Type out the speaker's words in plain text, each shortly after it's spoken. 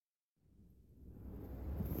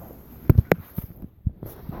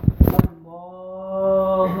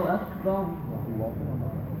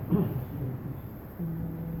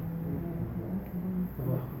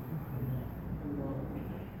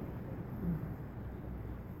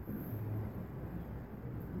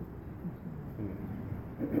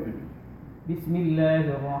بسم الله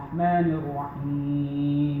الرحمن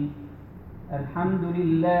الرحيم. الحمد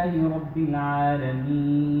لله رب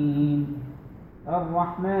العالمين،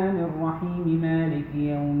 الرحمن الرحيم، مالك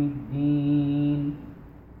يوم الدين.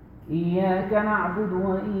 إياك نعبد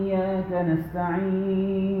وإياك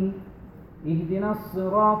نستعين، اهدنا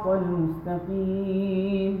الصراط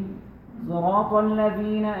المستقيم، صراط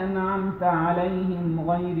الذين أنعمت عليهم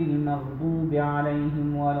غير المغضوب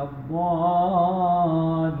عليهم ولا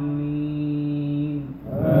الضالين.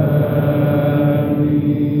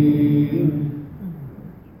 آمين.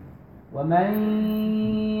 ومن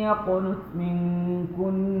يقنت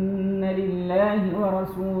منكن لله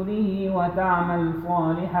ورسوله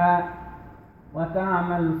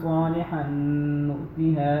وتعمل صالحا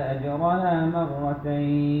نؤتها أجرها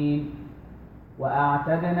مرتين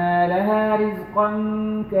وأعتدنا لها رزقا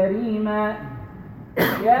كريما.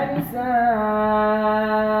 يا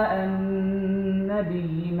نساء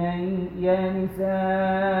النبي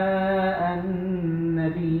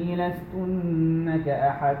لستن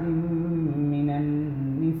كأحد من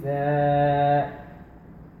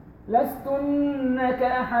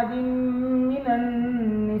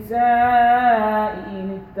النساء إن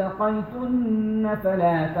اتقيتن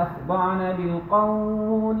فلا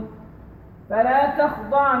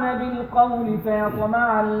تخضعن بالقول فيطمع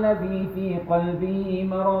الذي في قلبه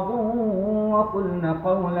مرض، وقلن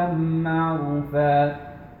قولا معروفا.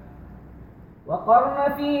 وقرن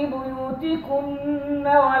في بيوتكن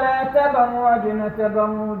ولا تبرجن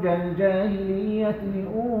تبرج الجاهلية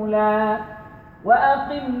الأولى،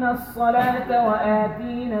 وأقمنا الصلاة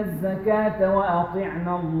وآتينا الزكاة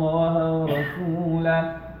وأطعنا الله ورسوله،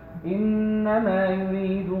 إنما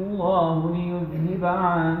يريد الله ليذهب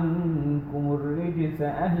عنكم الرجس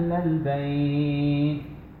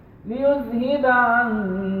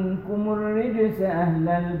أهل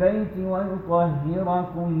البيت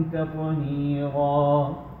ويطهركم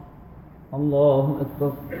تطهيرا. الله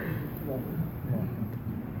أكبر.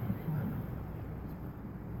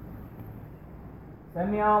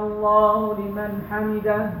 سمع الله لمن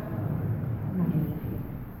حمده.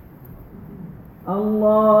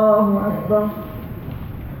 الله أكبر.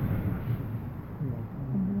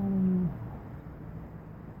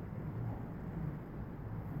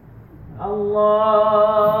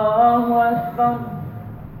 الله أكبر.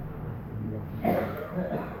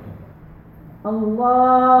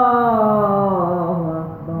 الله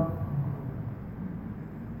أكبر.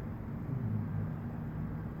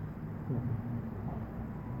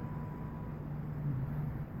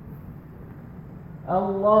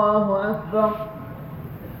 الله أكبر.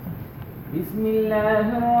 بسم الله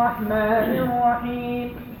الرحمن الرحيم.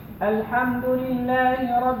 الحمد لله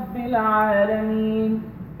رب العالمين،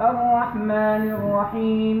 الرحمن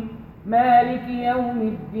الرحيم، مالك يوم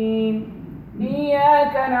الدين.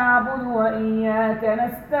 إياك نعبد وإياك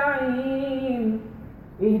نستعين،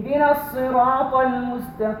 اهدنا الصراط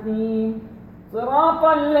المستقيم، صراط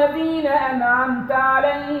الذين أنعمت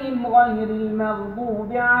عليهم غير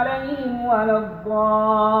المغضوب عليهم ولا الضالين.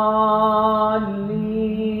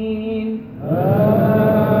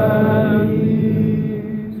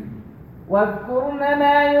 آمين. واذكرن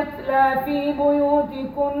ما يتلى في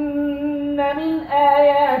بيوتكن من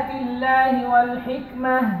آيات الله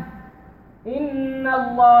والحكمة، إن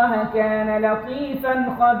الله كان لطيفا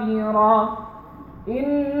خبيرا.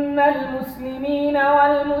 إن المسلمين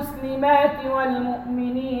والمسلمات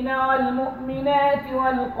والمؤمنين والمؤمنات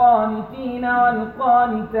والقانتين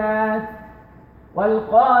والقانتات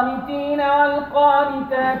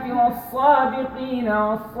والصادقين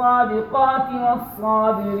والصادقات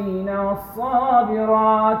والصابرين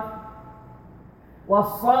والصابرات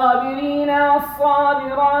والخاشعين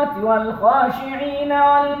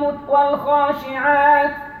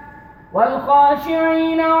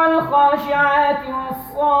والخاشعات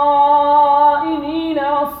والصائمين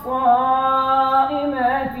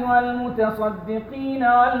والصائمات والمتصدقين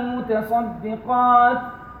والمتصدقات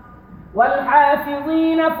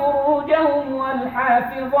والحافظين فروجهم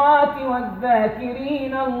والحافظات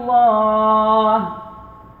والذاكرين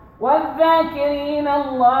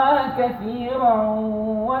الله كثيرا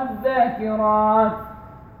والذاكرات،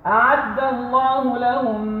 أعد الله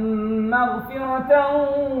لهم مغفرة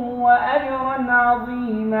وأجرا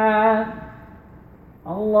عظيما.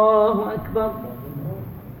 الله أكبر.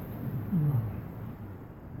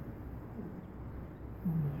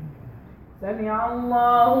 سمع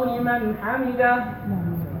الله لمن حمده.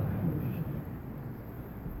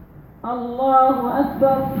 الله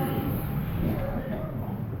أكبر.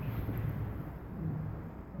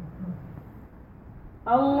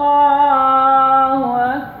 الله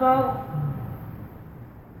أكبر.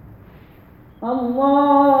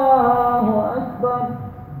 الله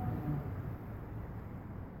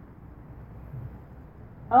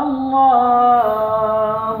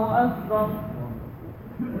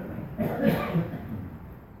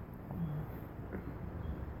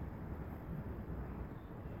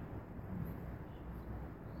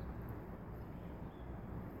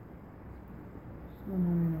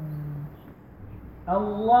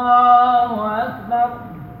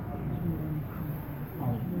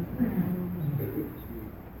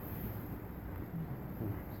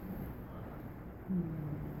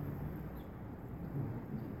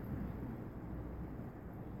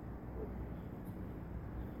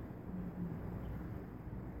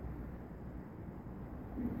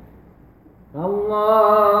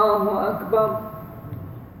الله أكبر.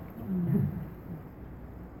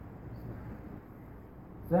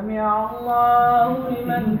 سمع الله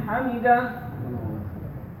لمن حمده.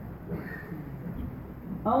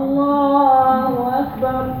 الله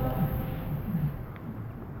أكبر.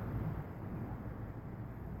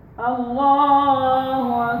 الله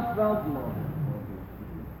أكبر.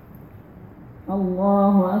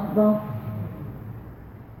 الله أكبر.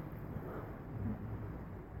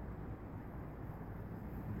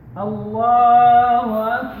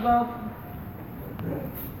 الله أكبر.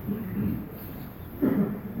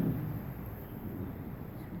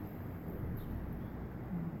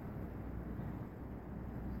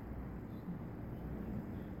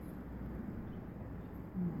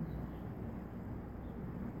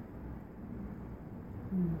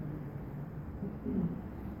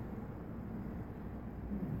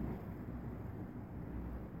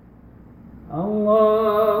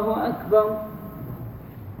 الله أكبر.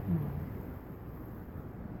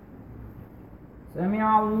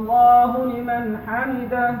 سمع الله لمن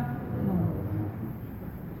حمده.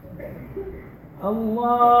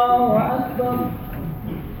 الله أكبر.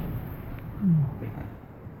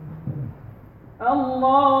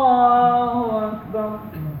 الله أكبر.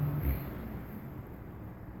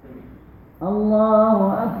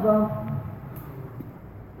 الله أكبر.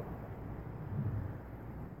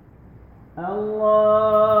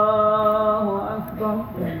 الله أكبر.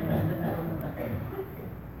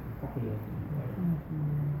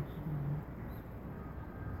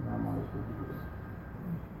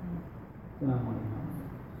 السلام عليكم.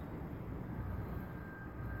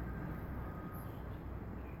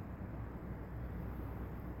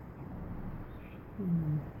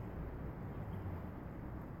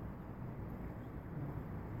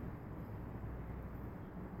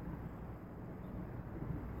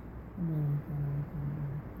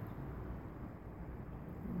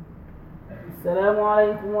 السلام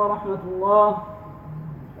عليكم ورحمة الله.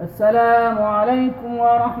 السلام عليكم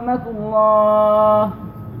ورحمة الله.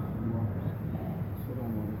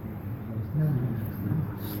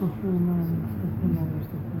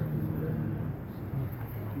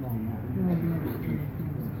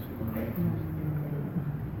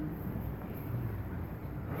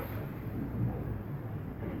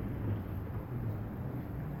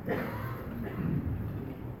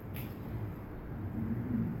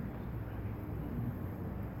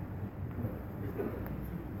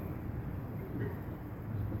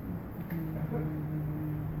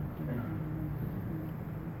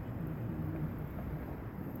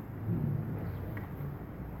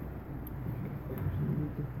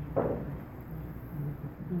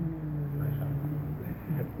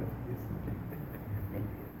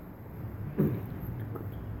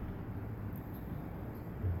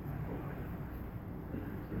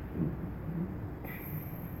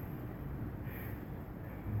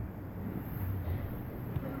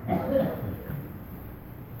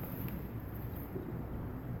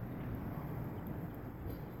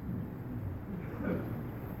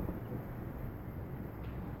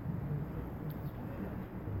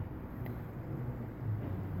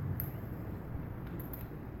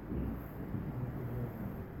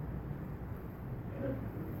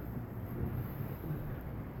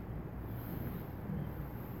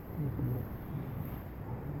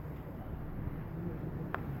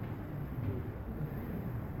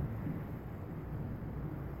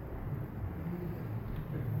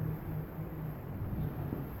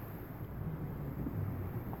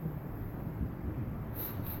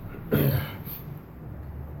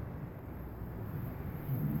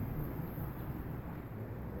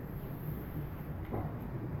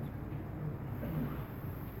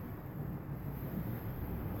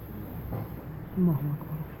 الله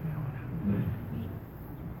أكبر.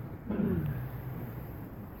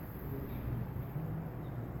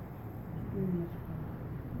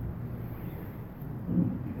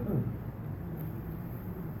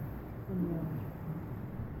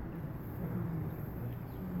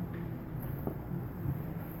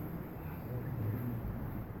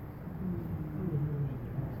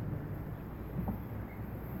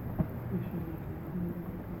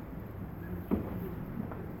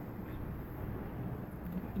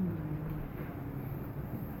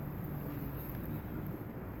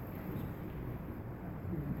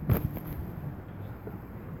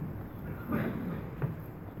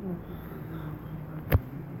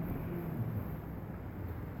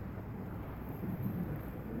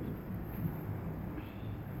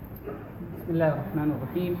 بسم الله الرحمن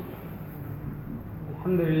الرحيم.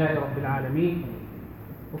 الحمد لله رب العالمين،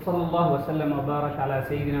 وصلى الله وسلم وبارك على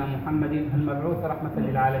سيدنا محمد المبعوث رحمة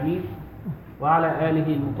للعالمين وعلى آله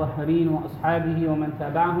المطهرين وأصحابه ومن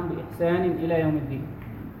تابعهم بإحسان إلى يوم الدين.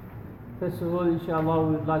 First of all, inshallah,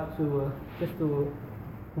 we would like to just to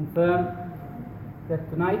confirm that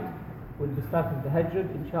tonight we'll be starting the Hajj,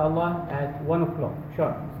 inshallah, at 1 o'clock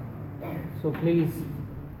sharp. So please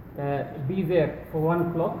be there for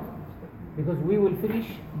 1 o'clock, because we will finish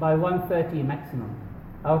by 1:30 maximum.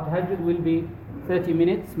 Our tahajjud will be 30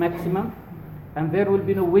 minutes maximum, and there will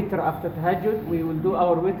be no witr after tahajjud. We will do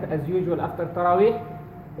our witr as usual after Taraweeh.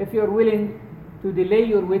 If you are willing to delay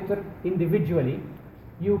your witr individually,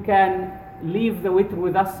 you can leave the witr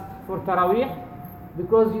with us for Taraweeh,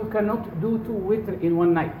 because you cannot do 2 witr in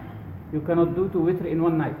one night. You cannot do 2 witr in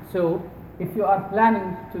one night. So if you are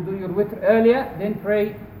planning to do your witr earlier, then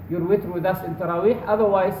pray your witr with us in Taraweeh.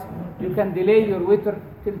 Otherwise, you can delay your witr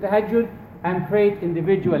till tahajjud and pray it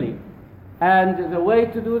individually. And the way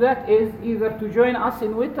to do that is either to join us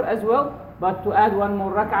in witr as well, but to add 1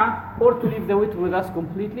 more rak'ah, or to leave the witr with us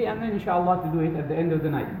completely, and then inshallah to do it at the end of the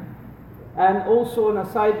night. And also on a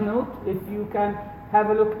side note, if you can have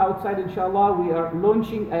a look outside, inshallah, we are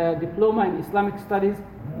launching a diploma in Islamic studies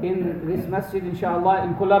in this masjid, inshallah,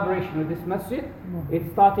 in collaboration with this masjid. It's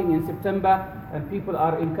starting in September, and people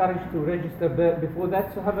are encouraged to register before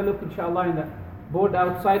that. So have a look, inshallah, in the board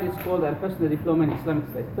outside. It's called Al-Husna Diploma in Islamic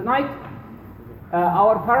Studies. Tonight,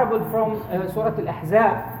 our parable from Surah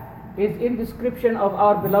Al-Ahzab is in description of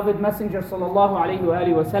our beloved Messenger sallallahu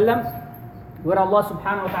alayhi wa sallam, where Allah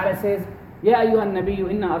subhanahu wa ta'ala says, يا أيها النبي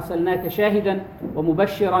إنا أرسلناك شاهدا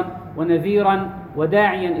ومبشرا ونذيرا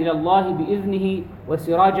وداعيا إلى الله بإذنه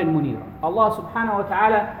وسراجا منيرا. Allah subhanahu wa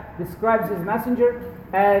ta'ala describes his messenger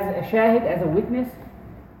as a shahid, as a witness,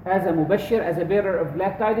 as a mubashir, as a bearer of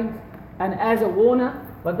glad tidings, and as a warner.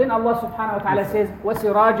 But then Allah subhanahu wa ta'ala says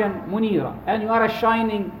وسراجا منيرا, and you are a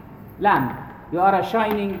shining lamp. You are a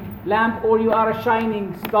shining lamp, or you are a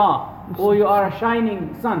shining star, or you are a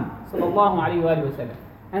shining sun. Sallallahu alayhi wa sallam.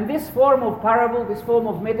 And this form of parable, this form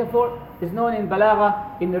of metaphor, is known in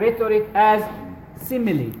balagha, in rhetoric, as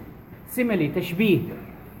simile, tashbih.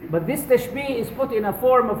 But this tashbih is put in a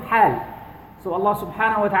form of hal. So Allah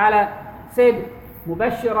subhanahu wa ta'ala said,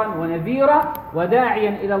 مُبَشِّرًا وَنَذِيرًا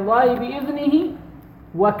وَدَاعِيًا إِلَى اللَّهِ بِإِذْنِهِ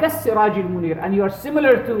وَكَالسِّرَاجِ الْمُنِيرِ. And you are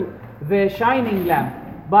similar to the shining lamp.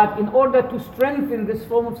 But in order to strengthen this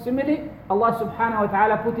form of simile, Allah subhanahu wa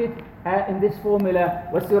ta'ala put it in this formula,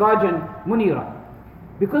 وَسِرَاجًا مُنِيرًا.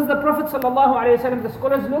 Because the Prophet ﷺ, the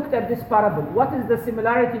scholars looked at this parable. What is the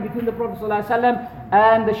similarity between the Prophet ﷺ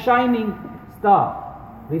and the shining star?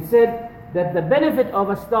 They said that the benefit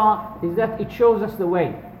of a star is that it shows us the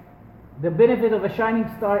way. The benefit of a shining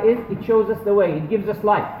star is it shows us the way, it gives us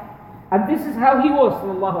light. And this is how he was,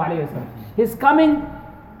 ﷺ. His coming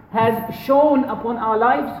has shone upon our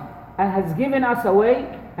lives and has given us a way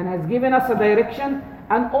and has given us a direction.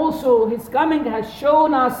 And also his coming has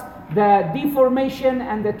shown us the deformation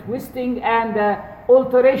and the twisting and the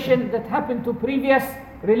alteration that happened to previous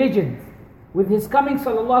religions. With his coming,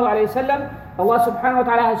 sallallahu alayhi wasallam, Allah subhanahu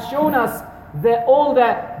wa ta'ala has shown us all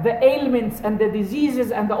the ailments and the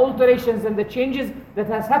diseases and the alterations and the changes that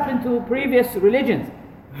has happened to previous religions.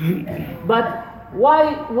 But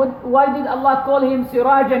why did Allah call him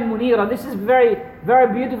Sirajan Munira? This is very,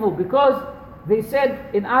 very beautiful, because they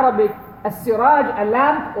said in Arabic, a siraj, a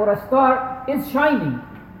lamp or a star, is shining.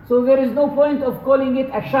 So there is no point of calling it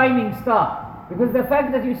a shining star, because the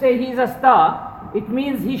fact that you say he is a star, it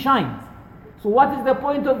means he shines. So what is the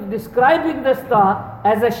point of describing the star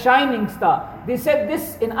as a shining star? They said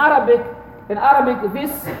this in Arabic,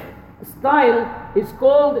 this style is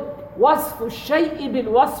called وصف الشيء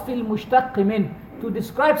بالوصف المشتق منه, to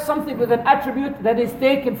describe something with an attribute that is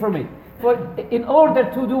taken from it. In order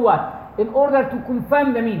to do what? In order to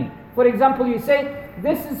confirm the meaning. For example, you say,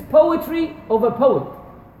 this is poetry of a poet.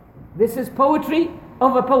 This is poetry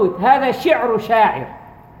of a poet. هذا شعر شاعر.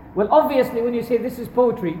 Well, obviously, when you say this is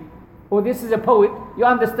poetry, or this is a poet, you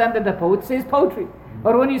understand that the poet says poetry.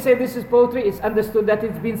 Or when you say this is poetry, it's understood that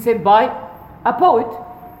it's been said by a poet.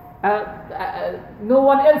 No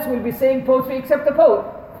one else will be saying poetry except the poet.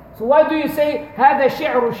 So why do you say هذا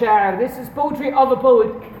شعر شاعر? This is poetry of a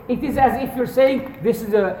poet. It is as if you're saying this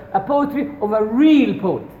is a poetry of a real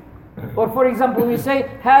poet. Or for example, we say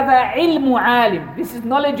هذا علم عالم. This is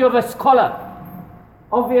knowledge of a scholar.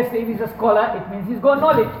 Obviously, if he's a scholar, it means he's got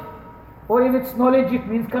knowledge. Or if it's knowledge, it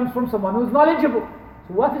means comes from someone who's knowledgeable.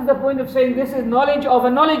 So what is the point of saying this is knowledge of a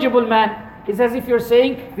knowledgeable man? It's as if you're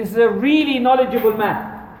saying this is a really knowledgeable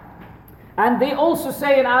man. And they also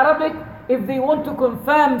say in Arabic, if they want to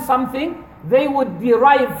confirm something, they would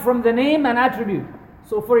derive from the name an attribute.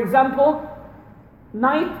 So for example,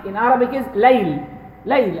 night in Arabic is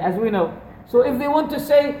layl, as we know. So if they want to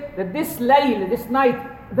say that this layl, this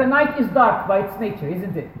night, the night is dark by its nature,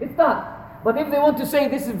 isn't it? It's dark. But if they want to say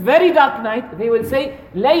this is very dark night, they will say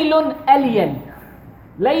laylun aliyal.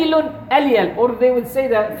 Laylun aliyal. Or they will say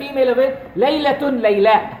the female of it, laylatun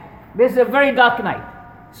layla. This is a very dark night.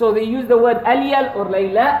 So they use the word aliyal or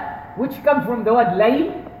layla, which comes from the word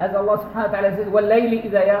layl, as Allah subhanahu wa ta'ala says, وَاللَّيْلِ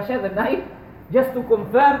إِذَا يَغْشَى, the night, just to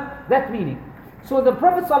confirm that meaning. So the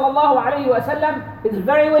Prophet sallallahu alayhi wa sallam is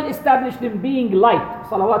very well established in being light,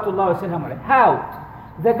 salawatullah wa sallam alayhi. How?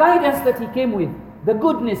 The guidance that he came with, the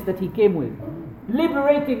goodness that he came with,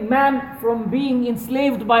 liberating man from being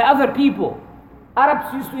enslaved by other people.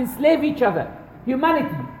 Arabs used to enslave each other,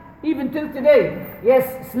 humanity, even till today.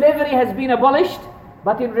 Yes, slavery has been abolished,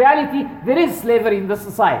 but in reality there is slavery in the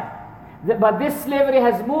society. But this slavery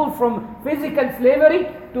has moved from physical slavery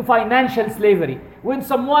to financial slavery. When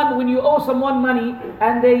you owe someone money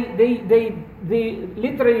and they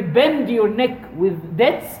literally bend your neck with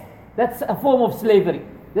debts, that's a form of slavery.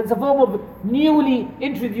 That's a form of newly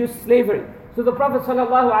introduced slavery. So the Prophet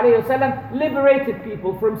ﷺ liberated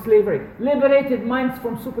people from slavery, liberated minds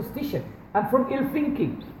from superstition and from ill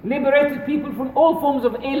thinking, liberated people from all forms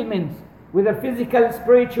of ailments, whether physical,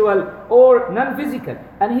 spiritual, or non-physical.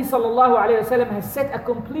 And he ﷺ has set a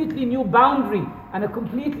completely new boundary and a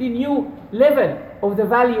completely new level of the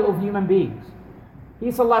value of human beings. He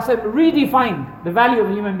ﷺ redefined the value of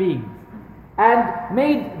human beings and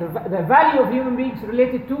made the value of human beings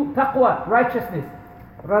related to taqwa, righteousness,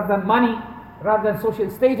 rather than money, rather than social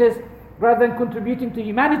status, rather than contributing to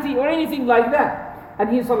humanity or anything like that. And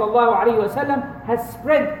he ﷺ has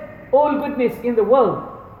spread all goodness in the world.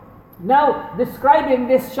 Now, describing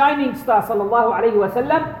this shining star, sallallahu alayhi wa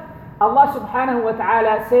sallam, Allah subhanahu wa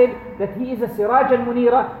ta'ala said that he is a siraj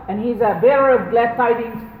al-munira, and he is a bearer of glad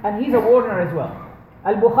tidings, and he's a warner as well.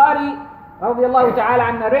 Al-Bukhari, radiallahu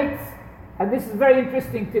ta'ala, narrates, and this is very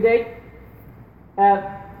interesting today,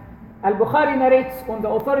 Al-Bukhari narrates on the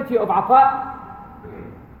authority of Ata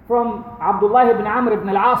from Abdullah ibn Amr ibn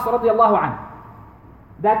al-As, radiallahu anhu,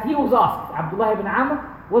 that he was asked, Abdullah ibn Amr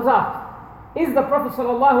was asked, is the Prophet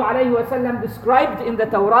ﷺ described in the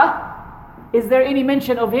Torah? Is there any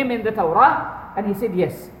mention of him in the Torah? And he said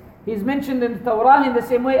yes. He's mentioned in the Torah in the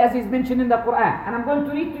same way as he's mentioned in the Quran. And I'm going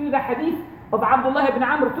to read to you the hadith of Abdullah ibn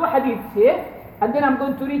Amr, 2 hadiths here, and then I'm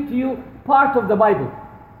going to read to you part of the Bible.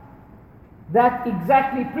 That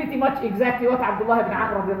pretty much exactly what Abdullah ibn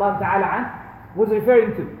Amr radiallahu ta'ala was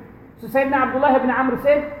referring to. So Sayyidina Abdullah ibn Amr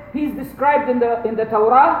said, he's described in the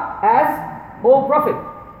Torah as, O Prophet,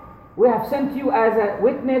 we have sent you as a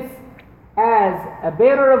witness, as a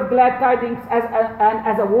bearer of glad tidings,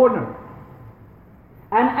 as a warner,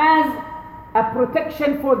 and as a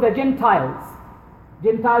protection for the Gentiles.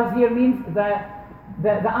 Gentiles here means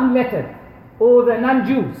the unlettered or the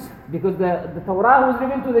non-Jews, because the Torah was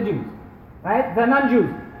given to the Jews, right? The non-Jews,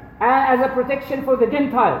 and as a protection for the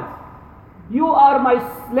Gentiles. You are my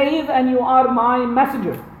slave and you are my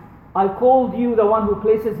messenger. I called you the one who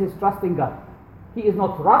places his trust in God. He is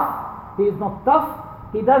not rough, he is not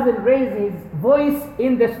tough, he doesn't raise his voice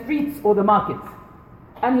in the streets or the markets.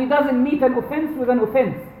 And he doesn't meet an offense with an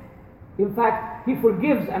offense. In fact, he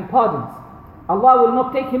forgives and pardons. Allah will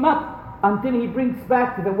not take him up until he brings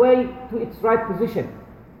back the way to its right position.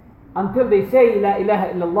 Until they say, La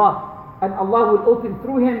ilaha illallah, and Allah will open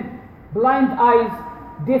through him blind eyes,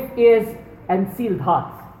 deaf ears, and sealed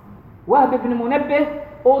hearts. Wahb ibn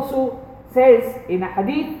Munabbih also says in a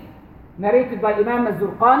hadith, narrated by Imam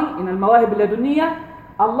al-Zurqani in Al-Mawahib al-Ladunniya,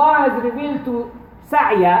 Allah has revealed to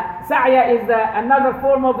Sa'ya. Sa'ya is another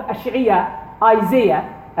form of Ash'iyah,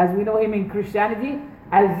 Isaiah, as we know him in Christianity.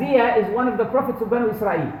 Isaiah is one of the prophets of Banu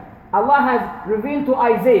Israel. Allah has revealed to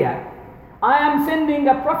Isaiah, I am sending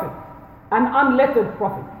a prophet, an unlettered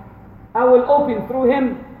prophet. I will open through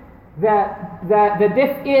him the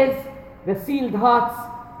deaf ears, the sealed hearts,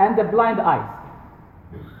 and the blind eyes.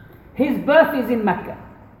 His birth is in Mecca,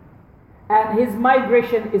 and his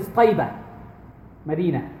migration is Taibah,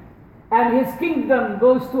 Medina, and his kingdom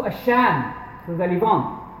goes to Asham, to the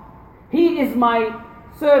Levant. He is my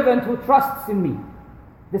servant who trusts in me,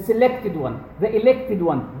 the selected one, the elected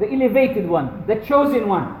one, the elevated one, the chosen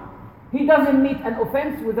one. He doesn't meet an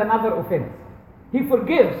offense with another offense. He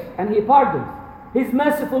forgives and he pardons. He's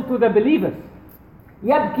merciful to the believers.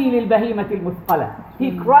 يَبْكِي لِلْبَهِيمَةِ الْمُثْقَلَةِ.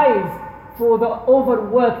 He cries for the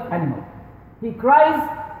overworked animal. He cries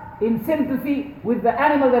in sympathy with the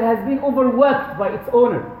animal that has been overworked by its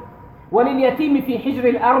owner. وَلِلْيَتِيمِ فِي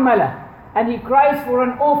حِجْرِ الْأَرْمَلَةِ. And he cries for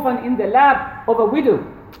an orphan in the lap of a widow.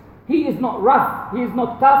 He is not rough, he is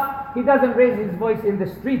not tough, he doesn't raise his voice in the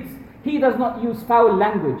streets, he does not use foul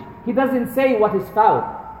language, he doesn't say what is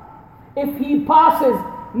foul. If he passes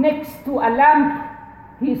next to a lamp,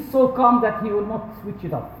 he is so calm that he will not switch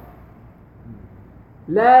it off.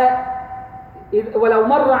 ولو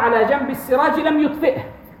مر على جنب السراج لم يطفئه.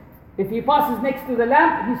 If he passes next to the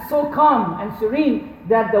lamp, he's so calm and serene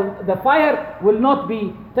that the fire will not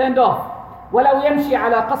be turned off. ولو يمشي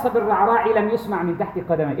على قصب الرعراع لم يسمع من تحت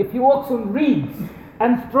قدمه. If he walks on reeds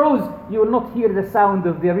and straws, you will not hear the sound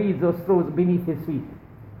of the reeds or straws beneath his feet.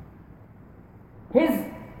 His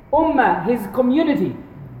ummah, his community,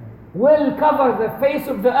 will cover the face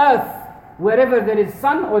of the earth wherever there is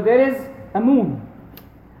sun or there is a moon.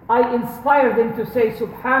 I inspire them to say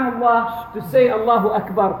Subhanallah, to say Allahu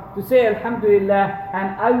Akbar, to say Alhamdulillah,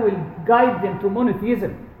 and I will guide them to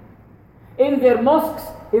monotheism. In their mosques,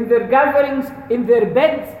 in their gatherings, in their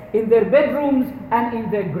beds, in their bedrooms, and in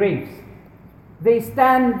their graves. They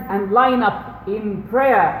stand and line up in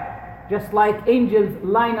prayer just like angels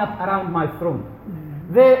line up around my throne.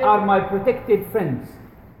 They are my protected friends.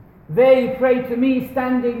 They pray to me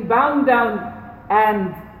standing bound down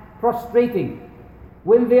and prostrating.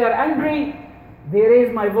 When they are angry, they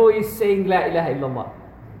raise my voice saying La ilaha illallah.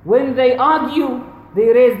 When they argue,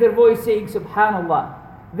 they raise their voice saying Subhanallah.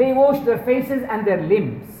 They wash their faces and their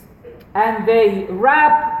limbs, and they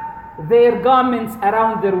wrap their garments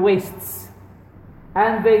around their waists,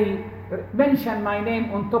 and they mention my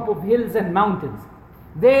name on top of hills and mountains.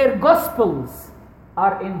 Their gospels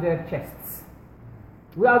are in their chests.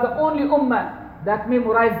 We are the only ummah that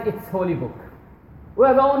memorized its holy book. We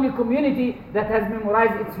are the only community that has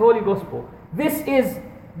memorized its holy gospel. This is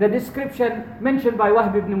the description mentioned by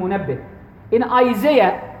Wahb ibn Munabbih. In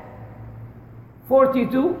Isaiah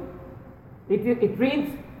 42, it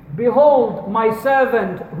reads, Behold my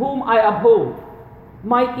servant whom I uphold,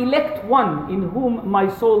 my elect one in whom my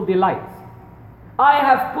soul delights. I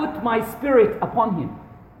have put my spirit upon him.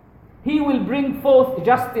 He will bring forth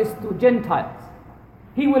justice to Gentiles.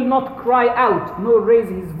 He will not cry out nor raise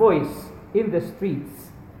his voice in the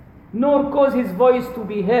streets, nor cause his voice to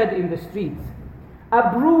be heard in the streets. A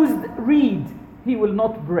bruised reed he will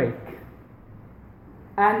not break,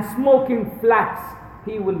 and smoking flax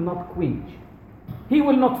he will not quench. He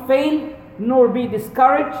will not fail nor be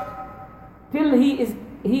discouraged till he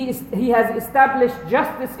has established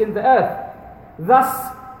justice in the earth.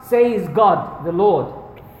 Thus says God the Lord,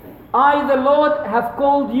 I the Lord have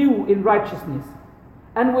called you in righteousness,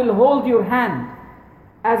 and will hold your hand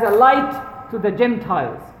as a light to the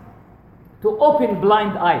Gentiles, to open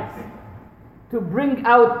blind eyes, to bring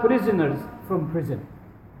out prisoners from prison.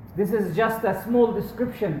 This is just a small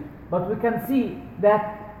description, but we can see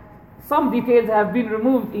that some details have been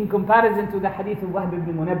removed in comparison to the hadith of Wahb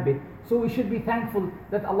ibn Munabbih. So we should be thankful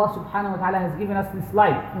that Allah subhanahu wa ta'ala has given us this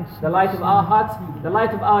light, the light of our hearts, the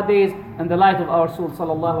light of our days, and the light of our soul,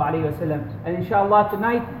 sallallahu alayhi wa sallam. And inshallah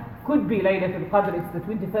tonight could be Laylatul Qadr. It's the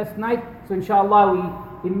 21st night, so inshallah we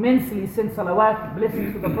immensely send salawat,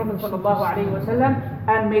 blessings to the Prophet sallallahu alayhi wa sallam,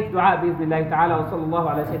 and make dua bi'idhnillahi ta'ala. Wa sallallahu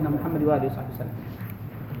ala sayyidina Muhammad wa alihi wa sallam.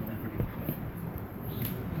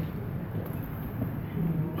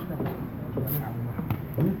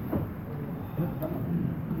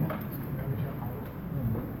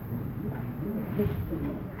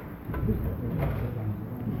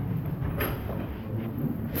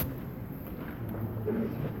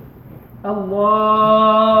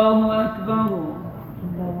 Allahu Akbar.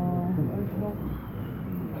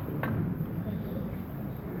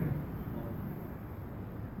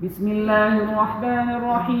 بسم الله الرحمن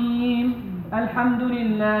الرحيم الحمد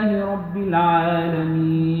لله رب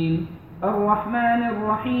العالمين الرحمن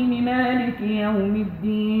الرحيم مالك يوم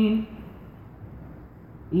الدين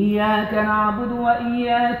إياك نعبد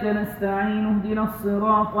وإياك نستعين اهدنا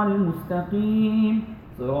الصراط المستقيم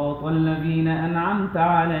صراط الذين أنعمت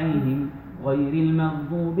عليهم غير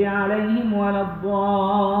المغضوب عليهم ولا الضالين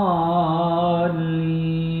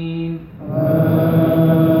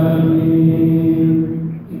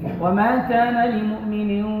وما كان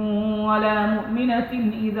لمؤمن ولا مؤمنة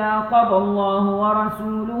إذا قضى الله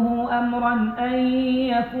ورسوله أمرا أن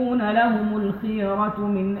يكون لهم الخيرة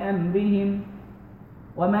من أمرهم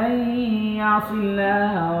ومن يعص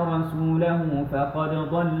الله ورسوله فقد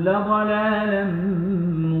ضل ضلالا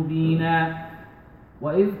مبينا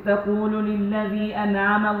وإذ تقول للذي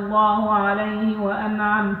أنعم الله عليه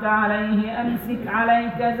وأنعمت عليه أمسك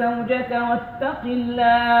عليك زوجك واتق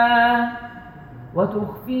الله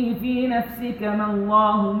وتخفي في نفسك ما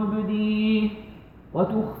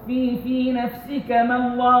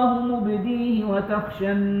الله مبديه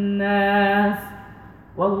وتخشى الناس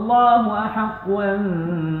والله أحق أن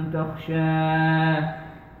تخشاه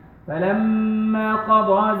فلما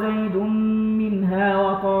قضى زيد منها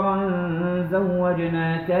وطرا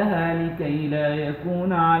زوجناكها لكي لا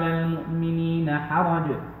يكون على المؤمنين حرج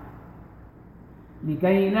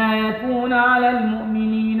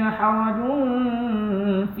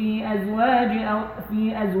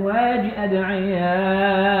في أزواج أدعيائهم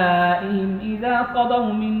إذا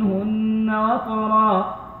قضوا منهن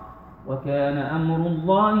وطرا وكان أمر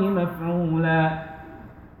الله مفعولا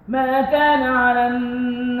ما كان على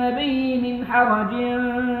النبي من حرج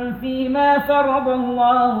فيما فرض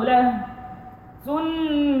الله له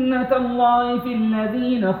سنة الله في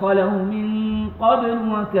الذين خلوا من قبل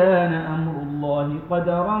وكان أمر الله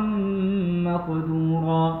قدرا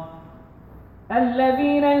مقدورا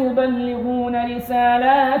الذين يبلغون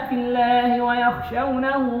رسالات الله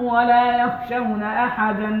ويخشونه ولا يخشون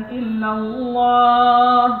أحدا إلا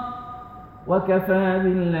الله وكفى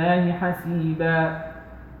بالله حسيبا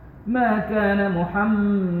ما كان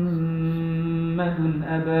محمد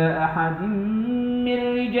أبا أحد من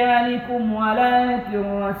رجالكم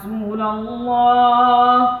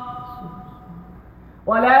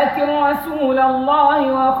ولكن رسول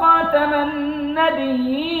الله وخاتم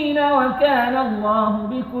النبيين وكان الله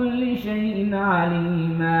بكل شيء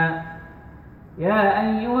عليما يا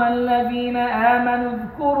أيها الذين آمنوا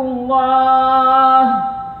اذكروا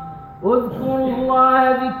الله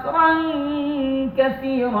ذكرا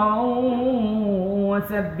كثيرا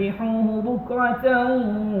وسبحوه بكرة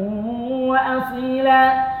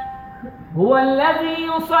وأصيلا هو الذي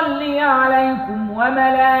يصلي عليكم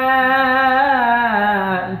وملائكته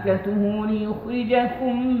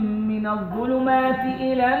ليخرجكم من الظلمات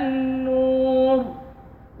إلى النور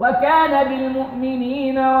وكان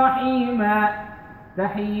بالمؤمنين رحيما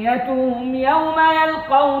تحيتهم يوم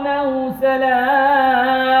يلقونه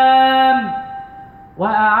سلام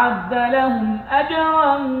وأعد لهم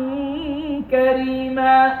أجرا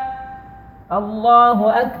كريما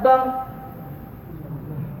الله أكبر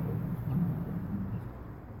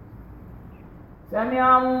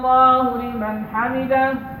سمع الله لمن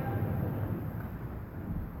حمده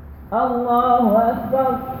الله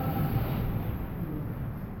أكبر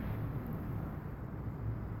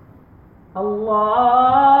الله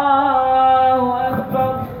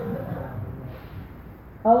أكبر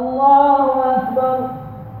الله أكبر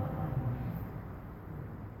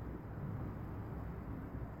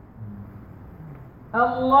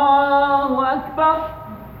الله أكبر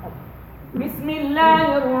بسم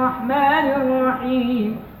الله الرحمن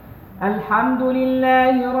الرحيم الحمد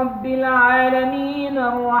لله رب العالمين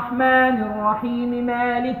الرحمن الرحيم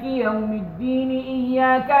مالك يوم الدين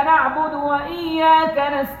إياك نعبد وإياك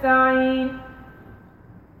نستعين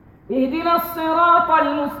اهدنا الصراط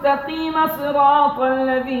المستقيم صراط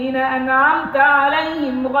الذين أنعمت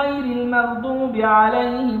عليهم غير المغضوب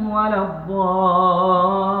عليهم ولا الضالين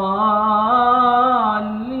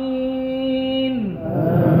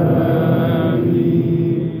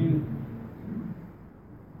آمين.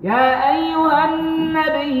 يا أيها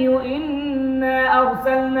النبي إنا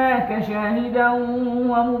أرسلناك شاهدا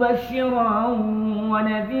ومبشرا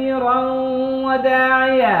ونذيرا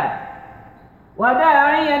وداعيا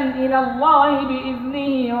إلى الله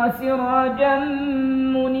بإذنه وسراجا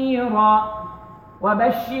منيرا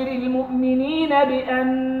وبشر المؤمنين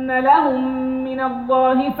بأن لهم من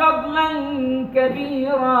الله فضلا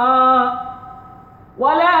كبيرا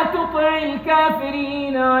ولا تطع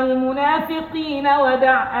الكافرين والمنافقين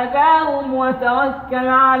ودع أذاهم وتوكل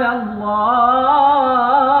على الله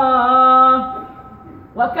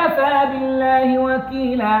وكفى بالله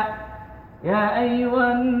وكيلا يا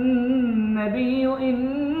أيها النبي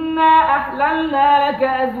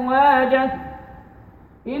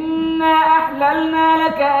إنا أحللنا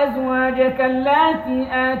لك أزواجك اللاتي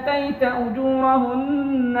آتيت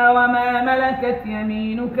أجورهن وما ملكت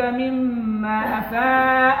يمينك مما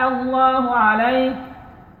أفاء الله عليك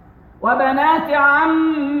وبنات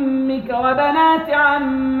عمك وبنات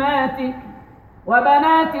عماتك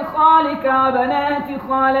وبنات خالك وبنات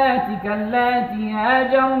خالاتك اللاتي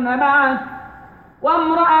هاجرن معك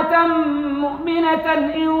وامرأة مؤمنة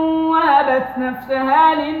إن وهبت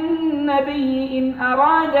نفسها للنبي إن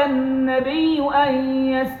أراد النبي أن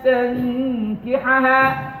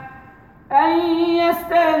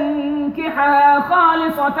يستنكحها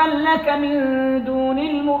خالصة لك من دون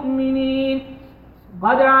المؤمنين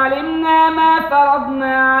قد علمنا ما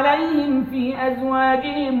فرضنا عليهم في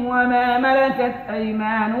أزواجهم وما ملكت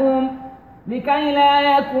أيمانهم لكي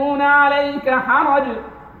لا يكون عليك حرج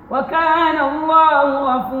وكان الله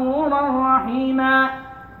غفورا رحيما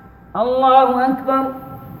الله أكبر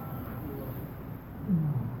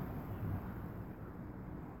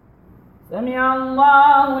سمع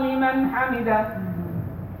الله لمن حمده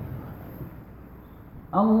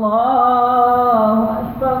الله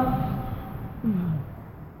أكبر.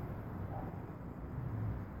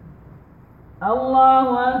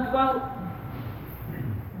 الله أكبر.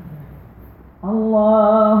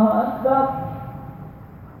 الله أكبر.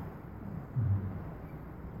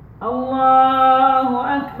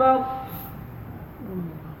 الله أكبر.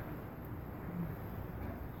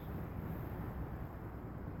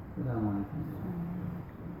 السلام عليكم.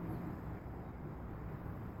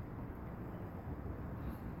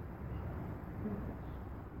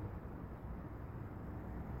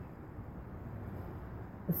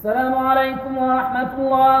 السلام عليكم ورحمة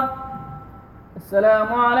الله.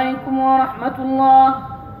 السلام عليكم ورحمة الله.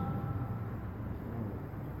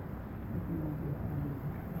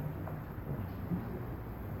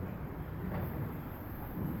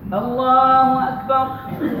 الله أكبر.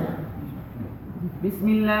 بسم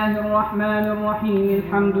الله الرحمن الرحيم.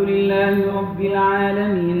 الحمد لله رب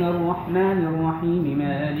العالمين الرحمن الرحيم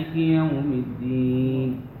مالك يوم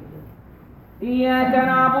الدين. إياك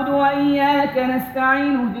نعبد وإياك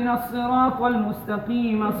نستعين اهدنا الصراط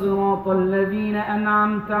المستقيم صراط الذين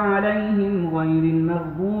أنعمت عليهم غير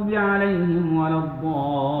المغضوب عليهم ولا الضالين.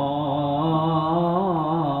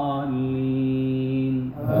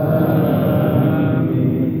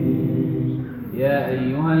 يا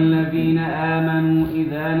أيها الذين آمنوا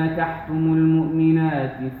إذا نكحتم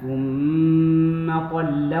المؤمنات ثم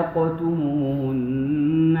طلقتموهن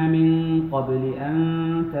من قبل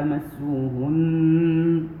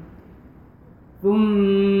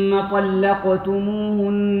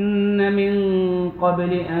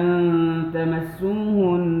أن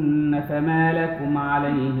تمسوهن فما لكم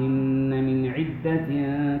عليهن من عدة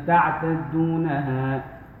تعتدونها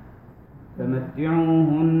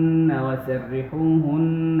فمتعوهن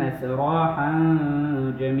وسرحوهن سراحا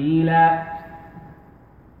جميلا.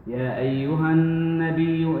 يا أيها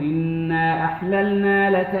النبي إنا أحللنا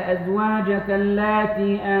لك أزواجك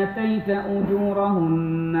اللاتي آتيت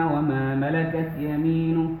أجورهن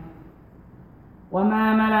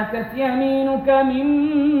وما ملكت يمينك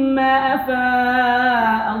مما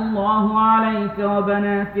أفاء الله عليك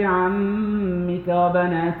وبنات عمك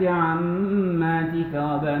وبنات عماتك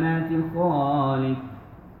وبنات خالك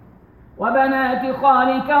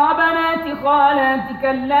وبنات خالاتك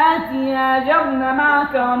اللاتي هاجرن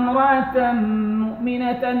معك وامرأة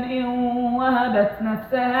مؤمنة إن وهبت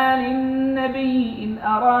نفسها للنبي إن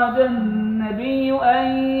أراد النبي أن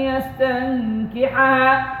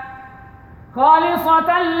يستنكحها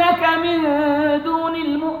خالصة لك من دون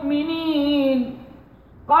المؤمنين.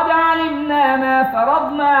 قد علمنا ما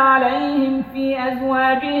فرضنا عليهم في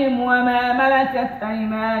أزواجهم وما ملكت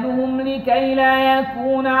أيمانهم لكي لا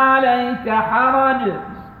يكون عليك حرج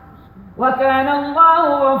وكان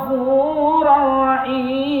الله غفورا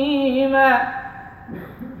رحيما.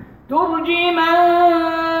 ترجي من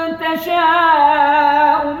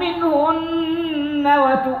تشاء منهن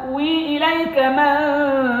وتؤوي إليك من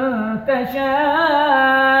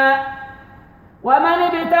تشاء ومن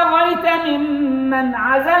ابتغيت ممن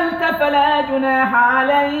عزلت فلا جناح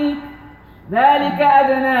عليك ذلك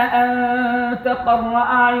أدنى أن تقر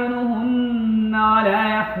أعينهن ولا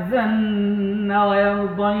يحزن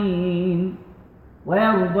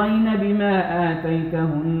ويرضين بما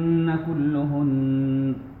آتيتهن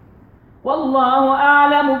كلهن والله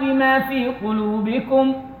أعلم بما في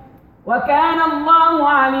قلوبكم وكان الله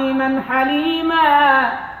عليما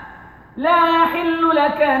حليما. لا يحل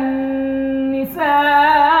لك النساء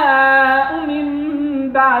من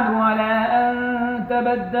بعد ولا أن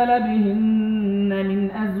تبدل بهن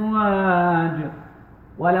من أزواج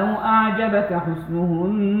ولو أعجبك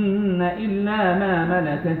حسنهن إلا ما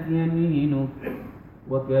ملكت يمينك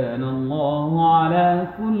وكان الله على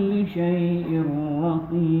كل شيء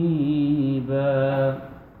رقيبا.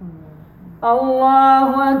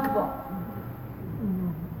 الله أكبر.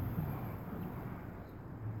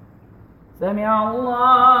 سمع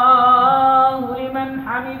الله لمن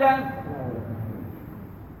حمده.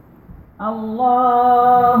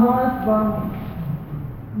 الله أكبر.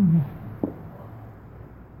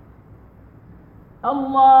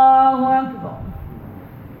 الله أكبر.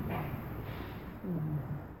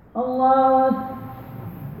 الله أكبر.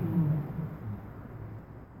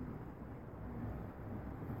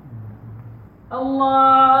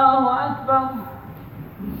 الله أكبر.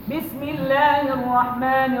 بسم الله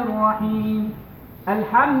الرحمن الرحيم.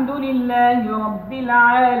 الحمد لله رب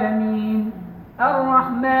العالمين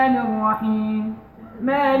الرحمن الرحيم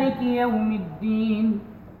مالك يوم الدين.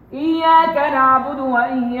 إياك نعبد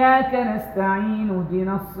وإياك نستعين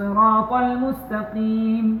اهدنا الصراط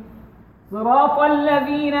المستقيم صراط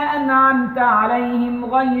الذين أنعمت عليهم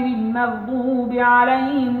غير المغضوب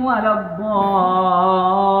عليهم ولا الضالين.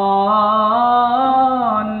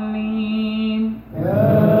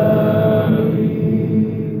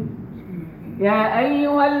 يا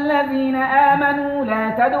أيها الذين آمنوا لا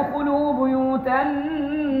تدخلوا بيوت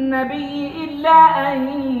النبي إلا أن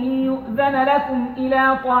يؤذن لكم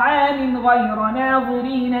إلى طعام غير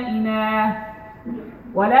ناظرين إناه،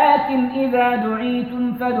 ولكن إذا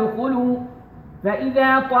دعيتم فادخلوا،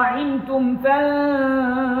 فإذا طعمتم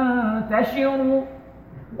فانتشروا،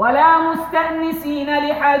 ولا مستأنسين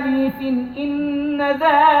لحديث، إن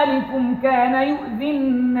ذلكم كان يؤذي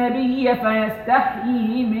النبي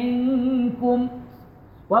فيستحيي منكم،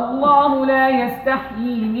 والله لا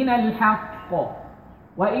يستحيي من الحق.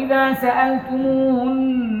 وإذا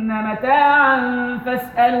سألتموهن متاعا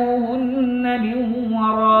فاسألوهن من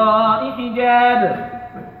وراء حجاب،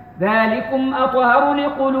 ذلكم أطهر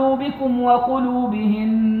لقلوبكم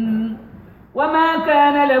وقلوبهن. وما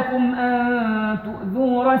كان لكم أن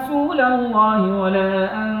تؤذوا رسول الله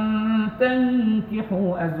ولا أن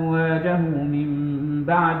تنكحوا أزواجه من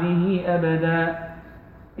بعده أبدا،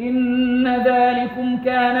 إن ذلكم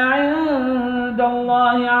كان عند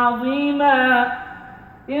الله عظيما.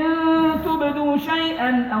 إن تبدوا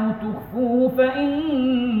شيئا أو تخفوه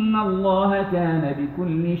فإن الله كان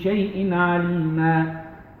بكل شيء عليما.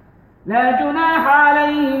 لا جناح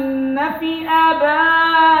عليهن في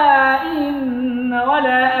آبائهن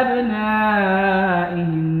ولا أبنائهن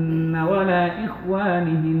ولا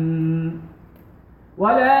إخوانهن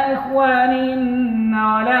ولا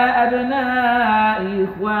أبناء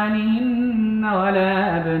إخوانهن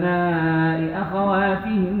ولا أبناء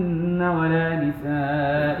أخواتهن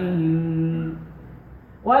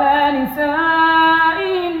ولا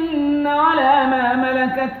نسائهن ولا ما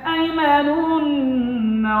ملكت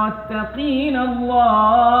أيمانهن، واتقين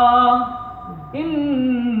الله،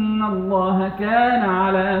 إن الله كان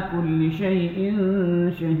على كل شيء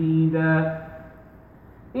شهيدا.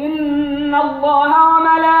 إن الله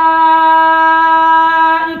وملائكته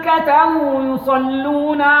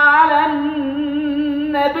يصلون على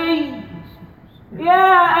النبي،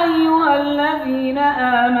 يا أيها الذين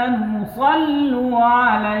آمنوا صلوا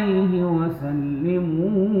عليه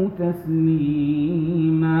وسلموا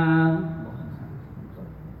تسليما.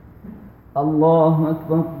 الله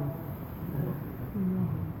أكبر.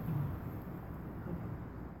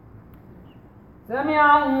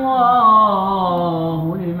 سمع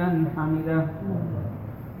الله لمن حمده.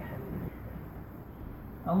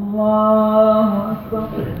 الله أكبر.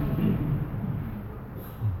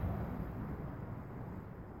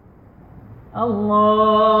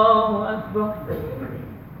 الله أكبر.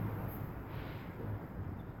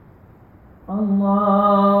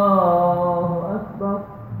 الله أكبر.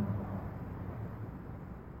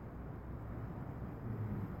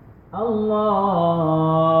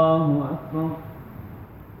 الله أكبر.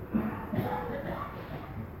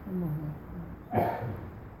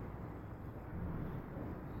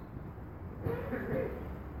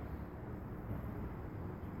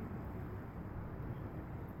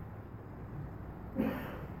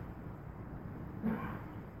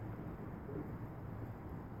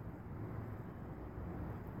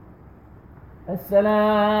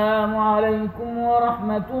 السلام عليكم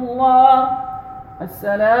ورحمة الله.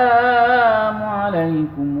 السلام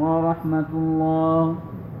عليكم ورحمة الله.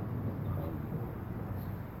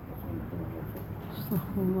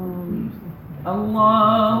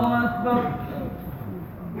 الله أكبر.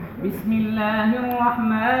 بسم الله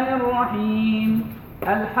الرحمن الرحيم.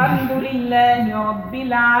 الحمد لله رب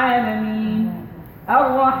العالمين،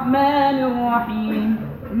 الرحمن الرحيم،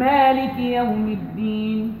 مالك يوم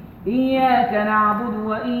الدين، إياك نعبد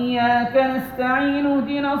وإياك نستعين،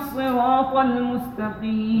 اهدنا الصراط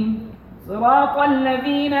المستقيم، صراط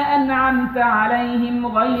الذين أنعمت عليهم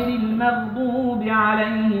غير المغضوب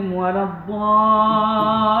عليهم ولا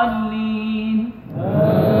الضالين.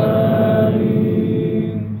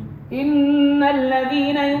 آمين. إن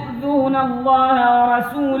الذين يؤذون الله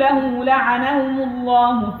ورسوله لعنهم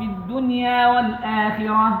الله في الدنيا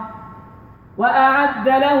والآخرة وأعد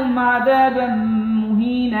لهم عذابا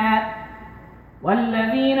مهينا.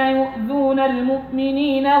 والذين يؤذون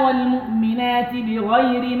المؤمنين والمؤمنات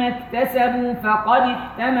بغير ما اكتسبوا فقد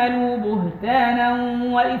احتملوا بهتانا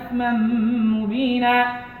وإثما مبينا.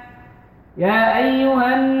 يا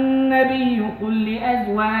أيها النبي قل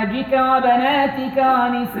لأزواجك وبناتك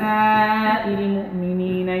ونساء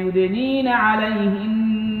المؤمنين يدنين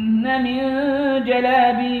عليهن من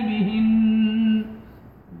جلابيبهن،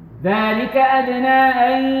 ذلك أدنى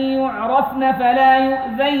أن يعرفن فلا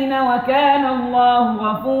يؤذين، وكان الله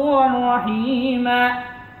غفورا رحيما.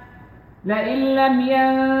 لئن لم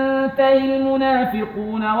ينته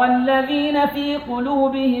المنافقون والذين في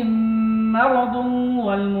قلوبهم مرض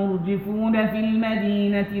والمرجفون في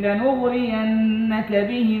المدينة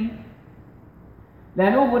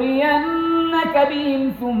لنغرينك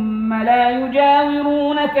بهم ثم لا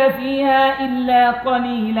يجاورونك فيها إلا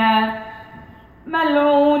قليلا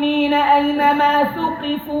ملعونين أينما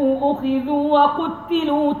ثقفوا أخذوا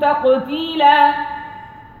وقتلوا تقتيلا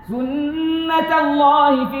سنة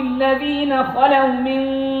الله في الذين خلوا من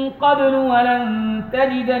قبل ولن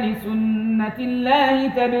تجد لسنة الله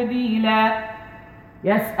تبديلا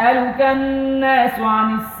يسألك الناس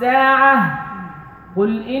عن الساعة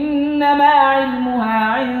قل إنما علمها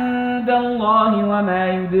عند الله وما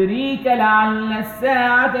يدريك لعل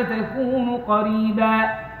الساعة تكون قريبا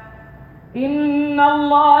إن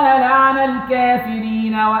الله لعن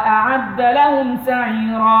الكافرين وأعد لهم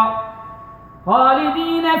سعيرا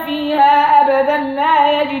خالدين فيها أبدا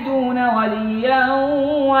لا يجدون وليا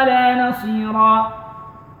ولا نصيرا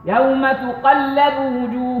يوم تقلب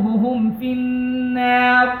وجوههم في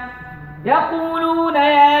النار يقولون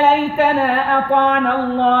يا ليتنا أطعنا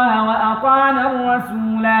الله وأطعنا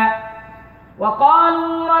الرسولا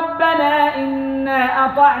وقالوا ربنا إنا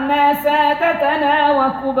أطعنا سادتنا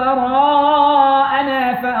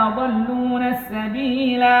وكبراءنا فأضلونا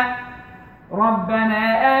السبيلا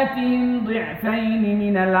ربنا آتهم ضعفين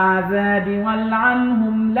من العذاب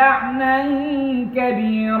والعنهم لعنا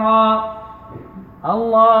كبيرا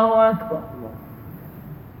الله أكبر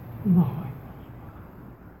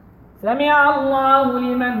سمع الله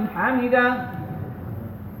لمن حمده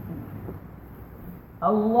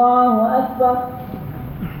الله أكبر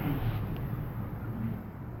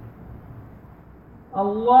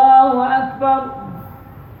الله أكبر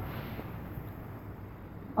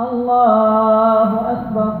الله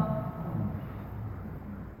أكبر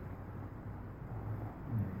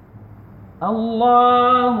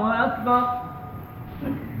الله أكبر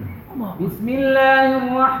بسم الله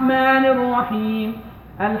الرحمن الرحيم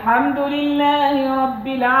الحمد لله رب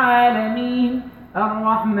العالمين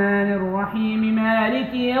الرحمن الرحيم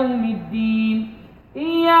مالك يوم الدين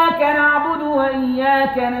إياك نعبد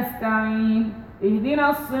وإياك نستعين اهدنا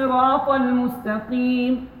الصراط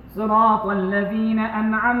المستقيم صراط الذين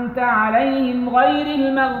أنعمت عليهم غير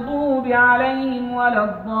المغضوب عليهم ولا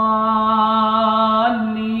الضالين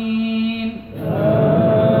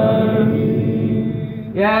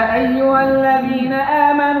يا أيها الذين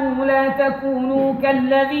آمنوا لا تكونوا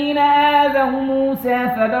كالذين آذوا موسى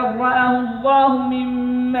فبرأه الله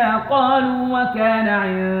مما قالوا وكان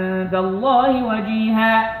عند الله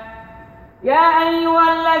وجيها يا أيها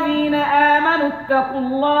الذين آمنوا اتقوا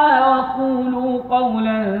الله وقولوا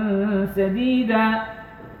قولا سديدا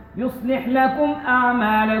يصلح لكم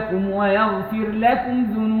أعمالكم ويغفر لكم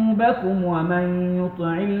ذنوبكم ومن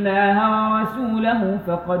يطع الله ورسوله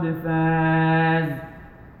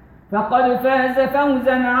فقد فاز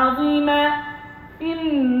فوزا عظيما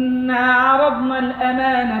إنا عرضنا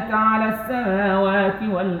الأمانة على السماوات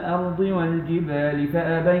والأرض والجبال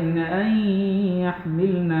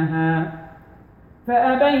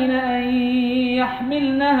فأبين أن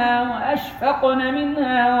يحملنها وأشفقن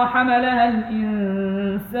منها وحملها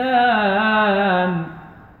الإنسان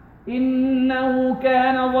إنه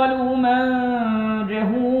كان ظلوما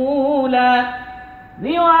جهولا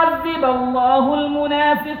ليعذب الله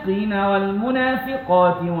المنافقين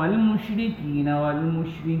والمنافقات والمشركين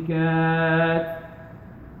والمشركات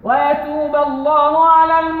ويتوب الله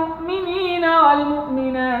على المؤمنين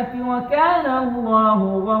والمؤمنات وكان الله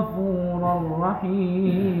غفورا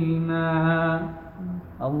رحيما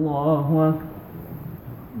الله أكبر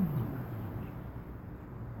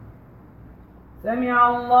سمع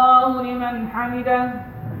الله لمن حمده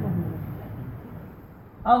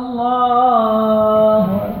الله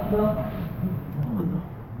أكبر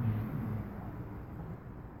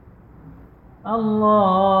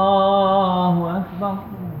الله أكبر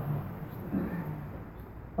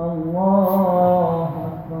الله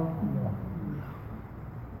أكبر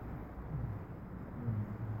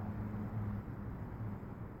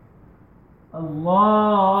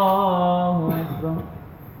الله أكبر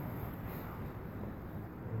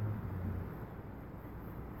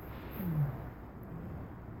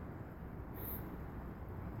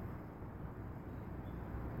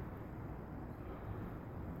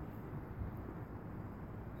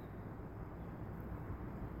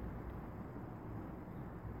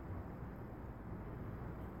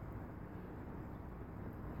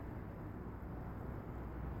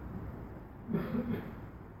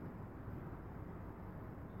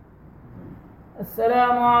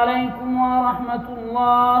السلام عليكم ورحمة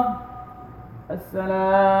الله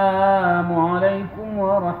السلام عليكم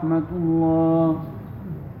ورحمة الله.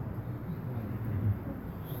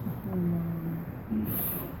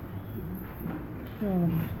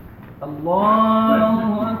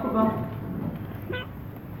 الله أكبر.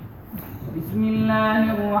 بسم الله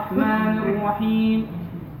الرحمن الرحيم.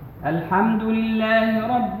 الحمد لله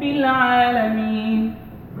رب العالمين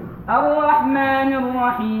الرحمن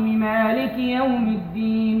الرحيم مالك يوم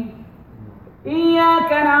الدين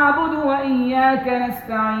إياك نعبد وإياك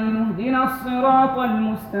نستعين اهدنا الصراط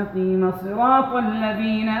المستقيم صراط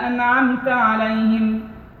الذين أنعمت عليهم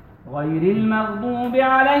غير المغضوب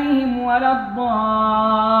عليهم ولا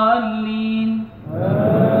الضالين.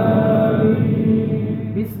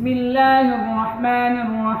 بسم الله الرحمن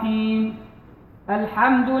الرحيم.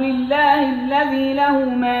 الحمد لله الذي له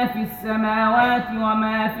ما في السماوات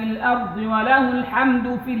وما في الأرض وله الحمد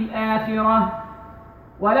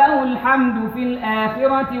في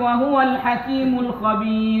الآخرة وهو الحكيم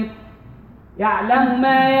الخبير. يعلم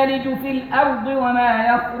ما يلج في الأرض وما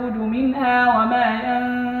يخرج منها وما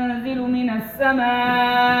ينزل من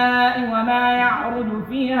السماء وما يعرج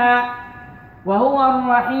فيها وهو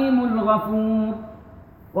الرحيم الغفور.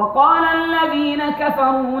 وقال الذين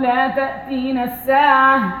كفروا لا تأتينا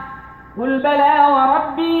الساعة قل بلى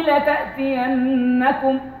وربي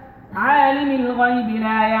لتأتينكم عالم الغيب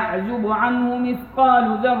لا يعزب عنه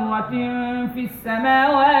مثقال ذرة في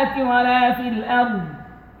السماوات ولا في الأرض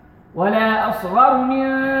ولا أصغر من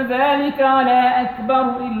ذلك ولا أكبر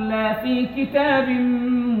إلا في كتاب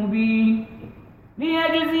مبين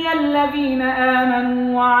ليجزي الذين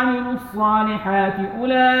آمنوا وعملوا الصالحات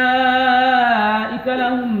أولئك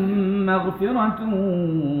لهم مغفرة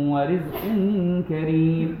ورزق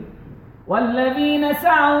كريم. والذين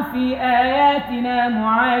سعوا في آياتنا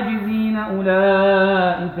معاجزين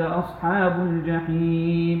أولئك أصحاب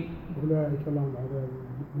الجحيم.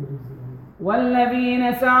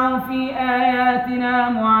 والذين سعوا في آياتنا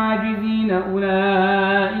معاجزين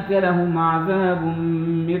أولئك لهم عذاب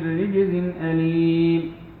من رجز أليم.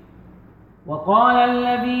 وقال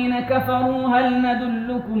الذين كفروا هل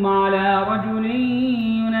ندلكم على رجل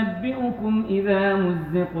ينبئكم إذا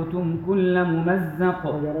مزقتم كل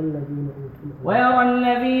ممزق ويرى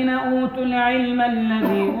الذين أوتوا العلم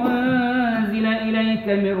الذي أنزل إليك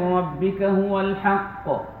من ربك هو الحق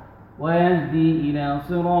ويهدي إلى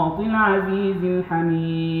صراط العزيز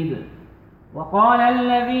الحميد. وقال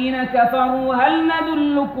الذين كفروا هل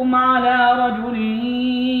ندلكم على رجل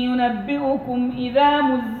ينبئكم إذا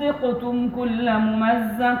مزقتم كل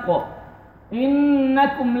ممزق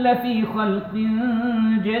إنكم لفي خلق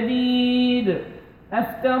جديد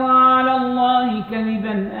أفترى على الله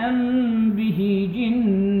كذبا أم به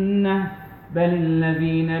جنة بل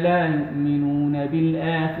الذين لا يؤمنون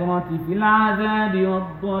بالآخرة في العذاب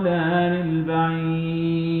والضلال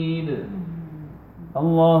البعيد.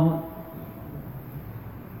 الله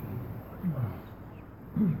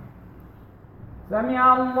سمع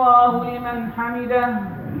الله لمن حمده.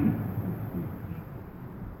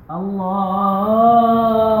 الله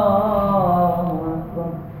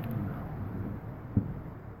أكبر.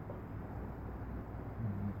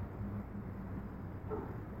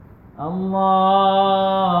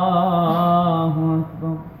 الله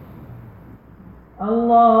أكبر.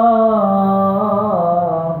 الله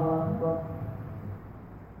أكبر.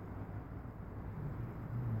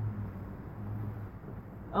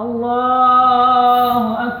 الله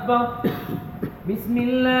أكبر. بسم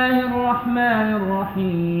الله الرحمن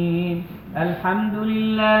الرحيم. الحمد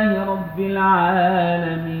لله رب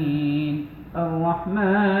العالمين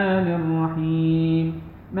الرحمن الرحيم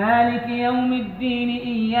مالك يوم الدين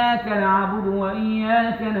إياك نعبد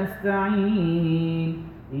وإياك نستعين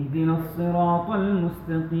اهدنا الصراط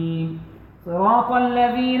المستقيم صراط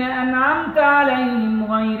الذين أنعمت عليهم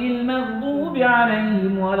غير المغضوب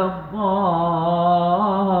عليهم ولا الضالين.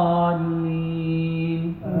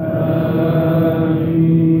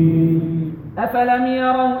 أفلم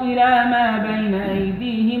يروا إلى ما بين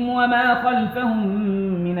أيديهم وما خلفهم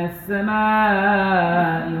من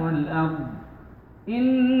السماء والأرض إن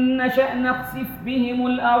نشأ نخسف بهم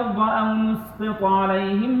الأرض أو نسقط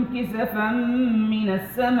عليهم كسفا من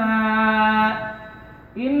السماء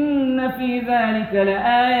إن في ذلك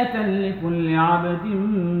لآية لكل عبد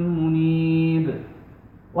منيب.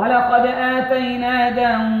 ولقد آتينا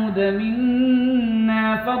داود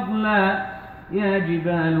منا فضلا يا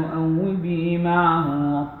جبال أوبي معه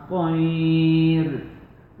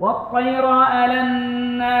والطير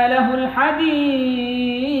ألنا له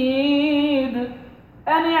الحديد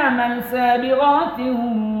أن اعمل سابغات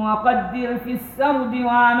وقدر في السرد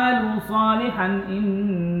واعملوا صالحا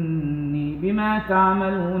إني بما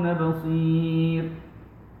تعملون بصير.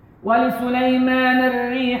 ولسليمان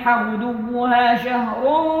الريح غدوها شهر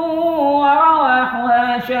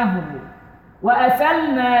ورواحها شهر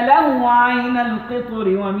وأسلنا له عين القطر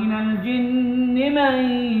ومن الجن من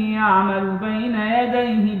يعمل بين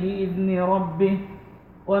يديه بإذن ربه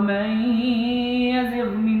ومن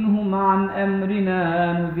يزغ منهم عن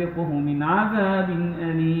أمرنا نذقه من عذاب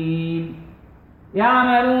أليم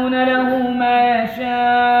يعملون له ما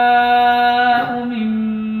يشاء من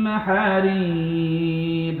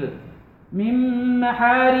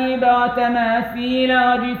محاريب وتماثيل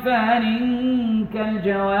وجفان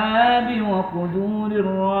كالجواب وقدور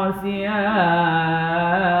الراسيات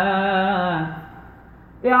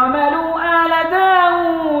اعملوا آل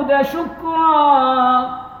داود شكرا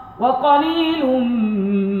وقليل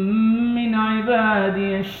من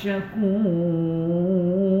عبادي الشكور.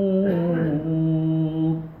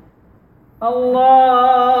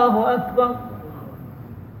 الله أكبر.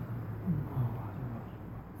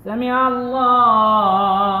 سمع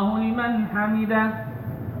الله لمن حمده.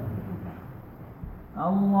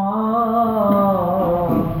 الله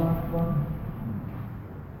أكبر.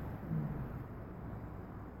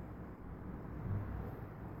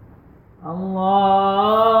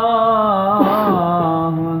 الله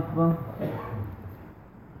أكبر.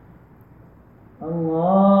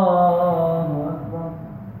 الله أكبر.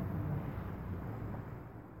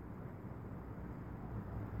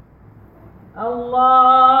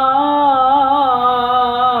 الله أكبر.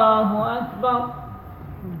 الله أكبر.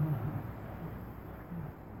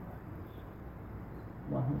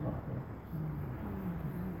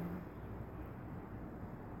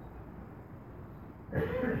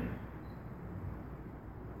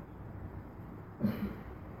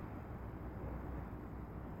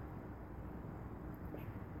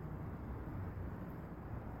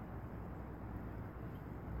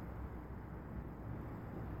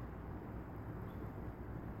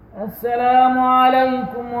 السلام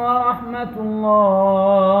عليكم ورحمة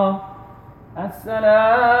الله.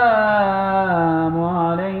 السلام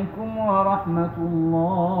عليكم ورحمة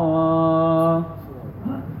الله.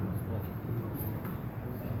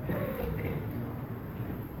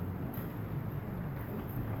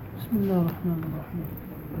 بسم الله الرحمن الرحيم.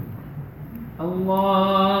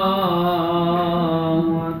 الله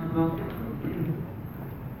أكبر.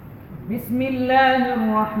 بسم الله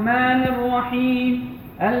الرحمن الرحيم.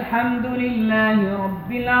 الحمد لله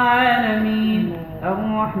رب العالمين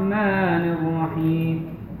الرحمن الرحيم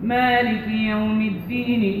مالك يوم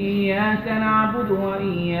الدين إياك نعبد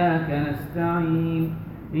وإياك نستعين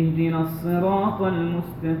اهدنا الصراط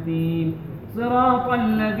المستقيم صراط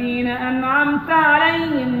الذين أنعمت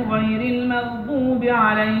عليهم غير المغضوب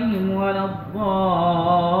عليهم ولا الضالين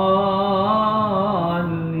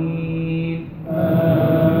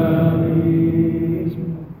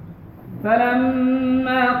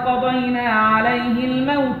فلما قضينا عليه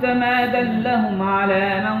الموت ما دلهم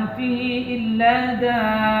على موته إلا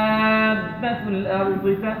دابة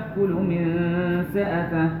الأرض تأكل من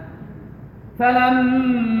سأته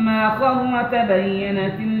فلما خر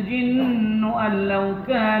تبينت الجن أن لو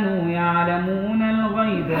كانوا يعلمون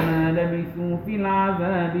الغيب ما لبثوا في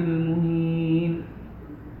العذاب المهين.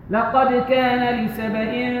 لقد كان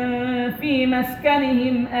لسبإ في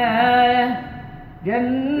مسكنهم آية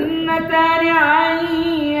جنتان عن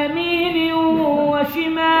يمين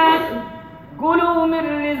وشمال كلوا من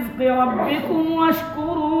رزق ربكم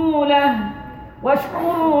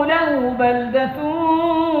واشكروا له بلدة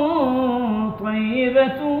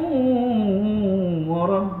طيبة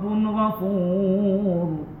ورب غفور.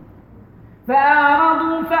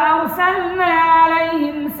 فأعرضوا فأرسلنا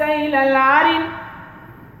عليهم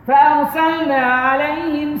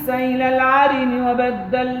سيل العرم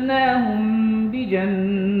وبدلناهم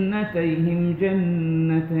بجنتيهم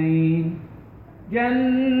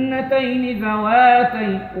جنتين ذواتي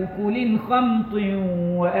أكل خمط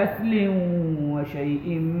وأثل وشيء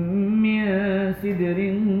من سدر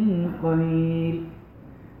قليل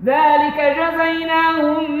ذلك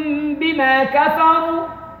جزيناهم بما كفروا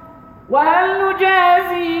وهل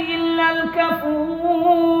نجازي إلا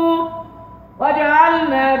الكفور.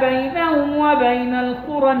 وجعلنا بينهم وبين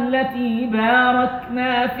القرى التي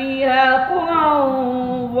باركنا فيها قرى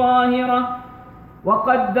ظاهرة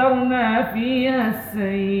وقدرنا فيها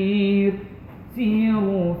السير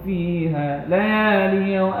سيروا فيها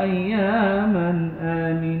ليالي وأياما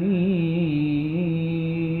آمنين.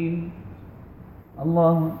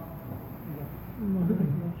 الله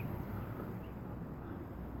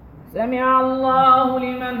سمع الله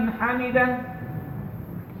لمن حمده.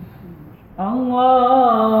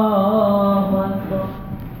 الله أكبر.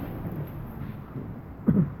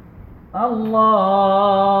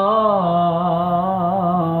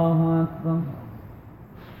 الله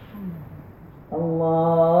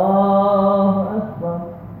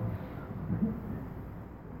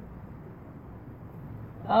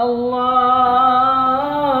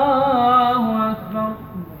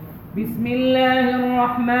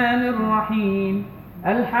الرحمن الرحيم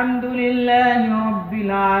الحمد لله رب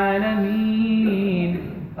العالمين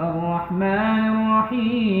الرحمن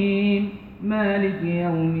الرحيم مالك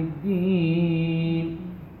يوم الدين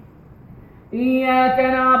إياك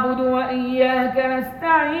نعبد وإياك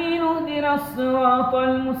نستعين اهدنا الصراط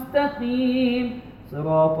المستقيم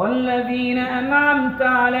صراط الذين أنعمت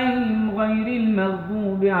عليهم غير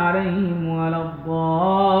المغضوب عليهم ولا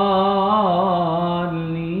الضالين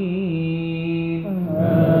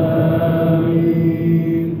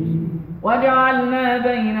وجعلنا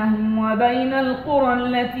بينهم وبين القرى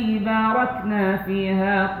التي باركنا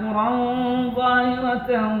فيها قرى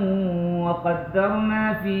ظاهرة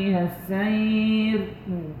وقدرنا فيها السير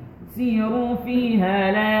سيروا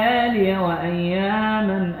فيها ليالي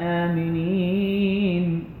وأياما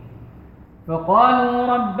آمنين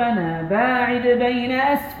فقالوا ربنا باعد بين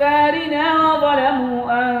أسفارنا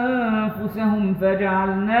وظلموا أنفسهم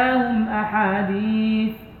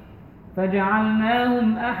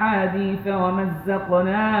فجعلناهم أحاديث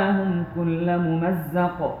ومزقناهم كل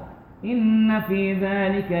ممزق إن في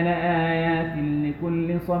ذلك لآيات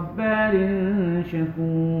لكل صبار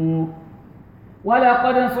شكور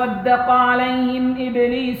ولقد صدق عليهم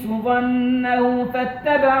إبليس ظنه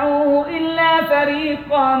فاتبعوه إلا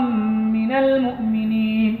فريقا من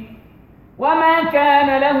المؤمنين وما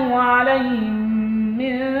كان له عليهم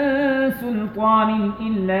من سلطان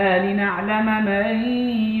إلا لنعلم من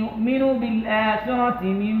يؤمن بالآخرة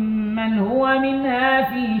ممن هو منها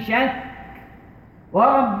في شك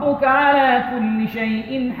وربك على كل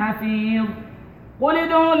شيء حفيظ قل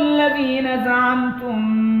ادعوا الذين زعمتم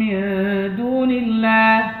من دون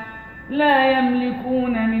الله لا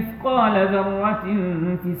يملكون مثقال ذرة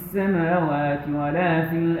في السماوات ولا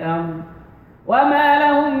في الأرض وما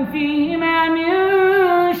لهم فيهما من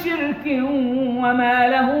شرك وما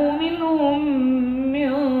له منهم من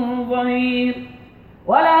ظهير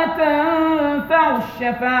ولا تنفع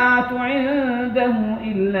الشفاعة عنده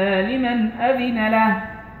إلا لمن أذن له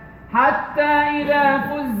حتى إذا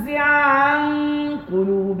فزع عن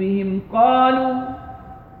قلوبهم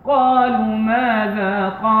قالوا ماذا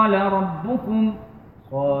قال ربكم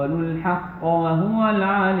قالوا الحق وهو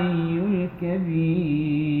العلي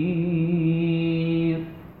الكبير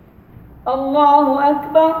الله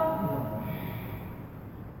أكبر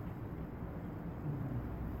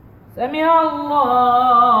سمع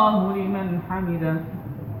الله لمن حمده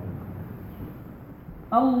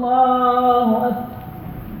الله أكبر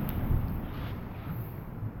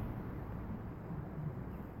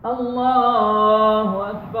الله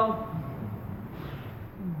أكبر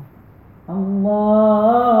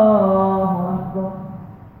الله أكبر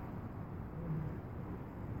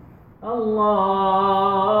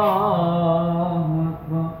الله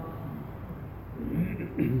أكبر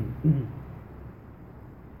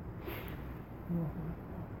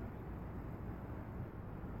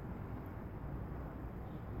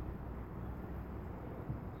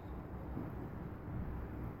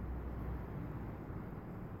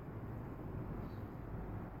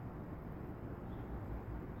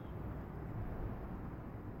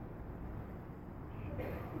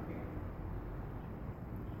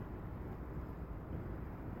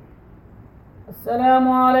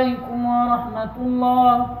السلام عليكم ورحمة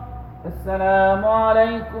الله السلام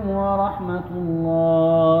عليكم ورحمة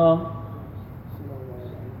الله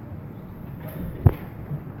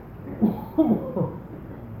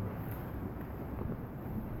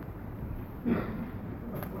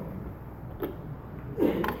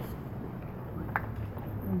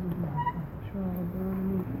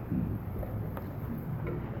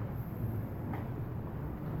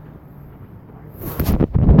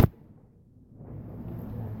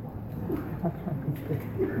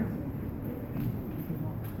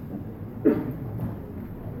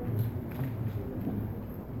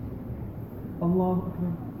الله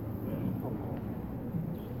أكبر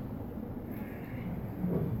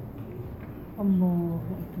الله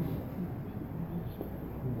أكبر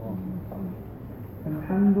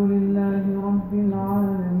الحمد لله رب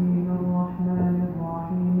العالمين الرحمن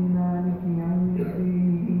الرحيم مالك يوم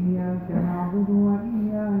الدين إياك نعبد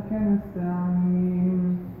وإياك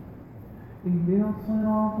نستعين اهدنا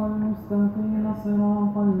الصراط المستقيم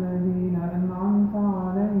صراط الذين أنعمت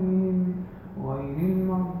عليهم غير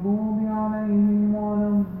المغضوب عليهم ولا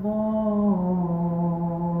الضالين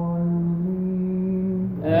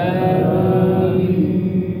آمين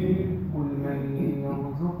قل من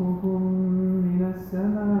يرزقكم من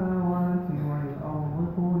السماء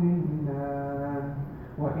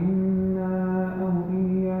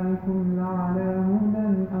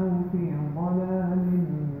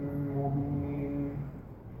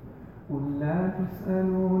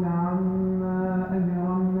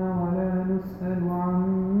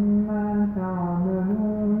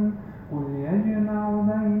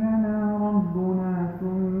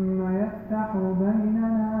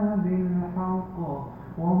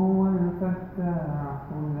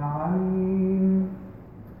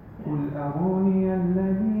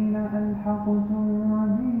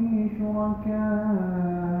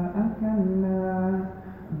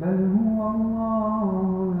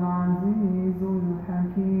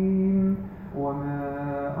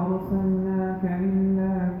أرسلناك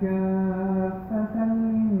إلا كافة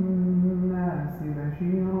للناس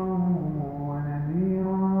بشيرا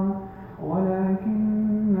ونذيرا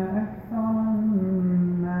ولكن أكثر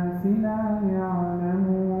الناس لا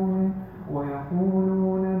يعلمون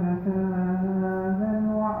ويقولون متى هذا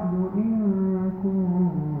الوعد إن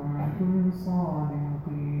كنتم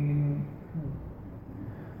صادقين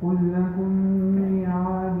قل لكم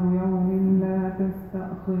ميعاد يوم لا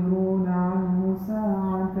تستأخرون عنه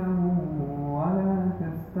ساعة ولا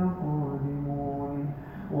تستقدمون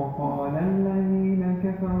وقال الذين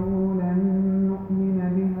كفروا لن نؤمن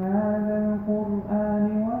بهذا القرآن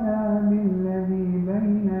ولا بالذي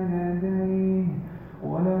بين يديه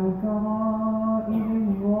ولو ترى إذ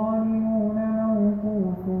الظالمون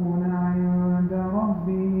موقوفون عند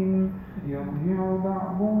ربهم يرجع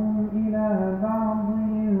بعضهم إلى بعض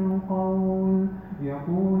القول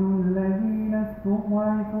يقول الذين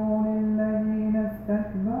استضعفوا للذين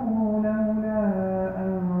استكبروا لولا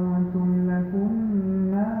أنتم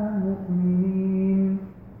لكنا مؤمنين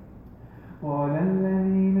قال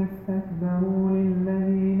الذين استكبروا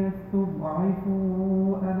للذين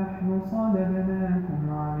استضعفوا أنحن صددناكم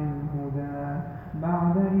عن الهدى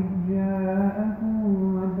بعد إذ جاءكم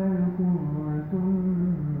بل كنتم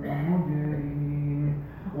مجرمين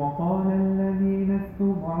وقال الذين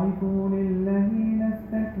استضعفوا للذين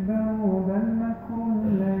استكبروا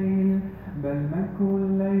بل مكر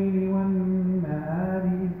الليل والنهار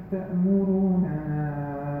إذ تأمروننا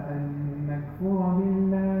أن نكفر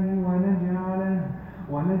بالله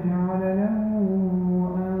ونجعل له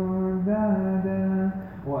أندادا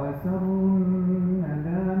وأسروا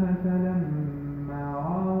الندامة لما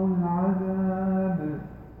رأوا العذاب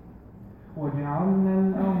وجعلنا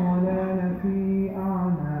الأغلال في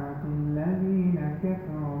أعناق الذين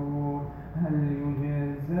كفروا هل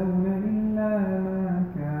يجزون إلا ما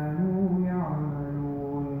كانوا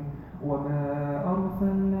يعملون وما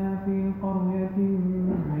أرسلنا في قرية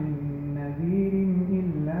من نذير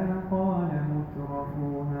إلا قال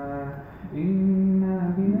مترفوها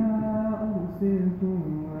إنا بما أرسلتم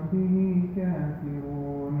به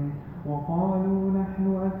كافرون وقالوا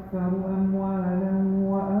نحن أكثر أموالا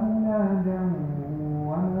وأولادا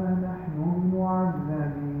وما نحن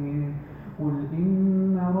بمعذبين قل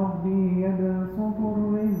إن ربي يبسط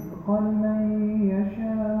الرزق لمن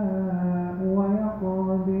يشاء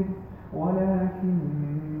ويقدر ولكن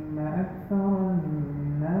أكثر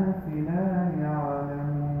الناس لا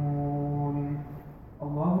يعلمون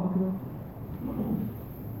الله أكبر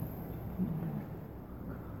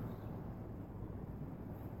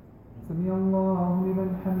سمع الله لمن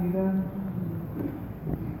حمده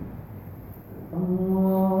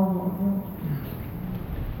الله أكبر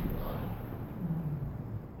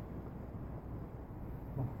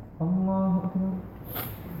الله أكبر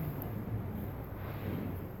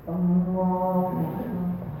الله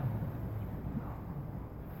أكبر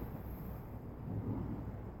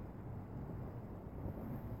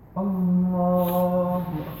الله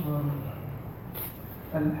أكبر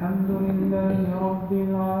الحمد لله رب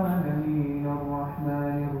العالمين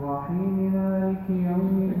الرحمن الرحيم مالك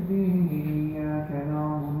يوم الدين إياك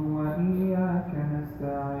نعبد وإياك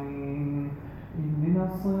نستعين اهدنا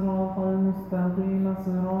الصراط المستقيم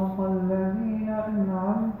صراط الذين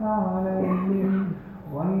أنعمت عليهم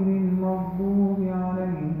غير المغضوب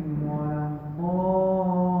عليهم ولا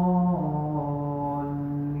الضالين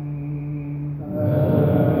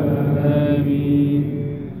آمين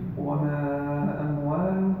وما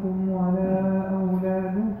أموالكم ولا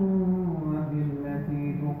أولادكم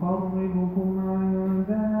بالتي تقربكم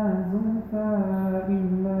عندنا زلفى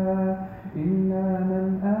إلا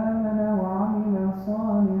من آمن وعمل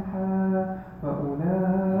صالحا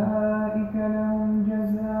فأولئك لهم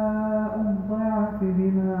جزاء الضعف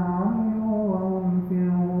بما عملوا وهم في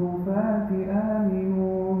الغرفات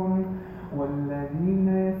آمنون والذين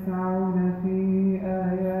يسعون في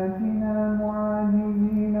آياتنا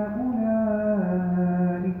معاجزين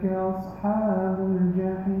أولئك أصحاب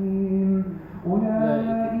الجحيم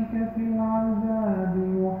أولئك في العذاب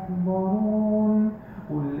محضرون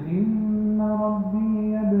قل إن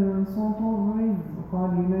ربي يبسط الرزق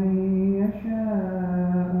لمن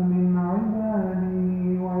يشاء من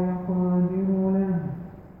عباده ويقدر له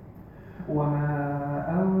وما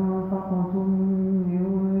أنفقتم من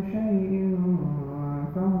شيء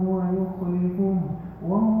فهو يخلفه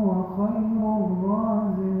وهو خير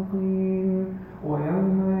الرازقين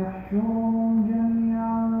ويوم يحشرهم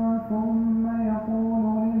جميعا ثم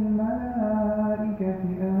يقول للملائكة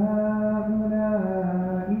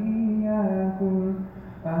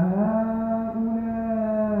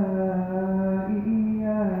أهؤلاء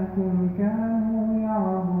إياكم كانوا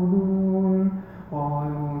يعبدون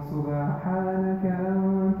قالوا سبحانك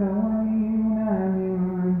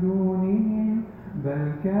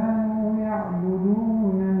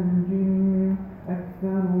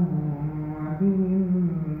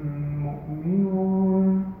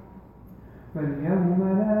فاليوم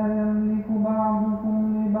لا يملك بعضكم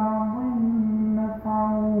لبعض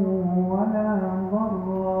نفعا ولا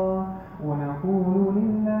ضرا ونقول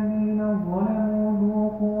للذين ظلموا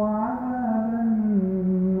ذوقوا عذاب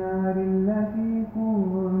النار التي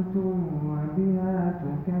كنتم بها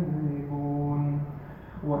تكذبون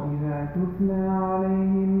وإذا تتلى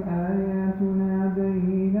عليهم آياتنا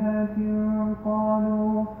بينات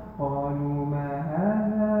قالوا ما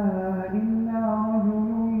هذا إلا رجل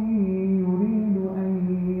يريد أن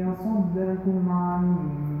يصدكم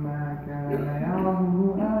عما كان يعبد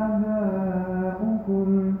آباؤكم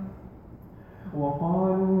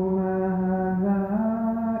وقالوا ما هذا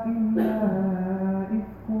إلا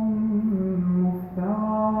إفك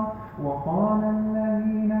مفترى وقال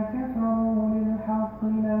الذين كفروا للحق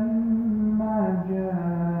لما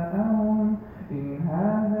جاءهم إن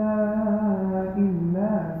هذا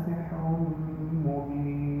إلا سحر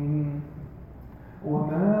مبين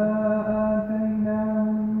وما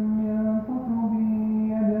آتيناهم من كتب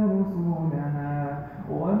يدرسونها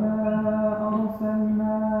وما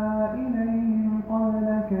أرسلنا إليهم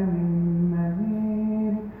قبلك من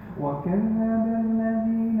نذير وكذب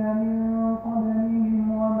الذين من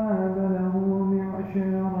قبلهم وما بلغوا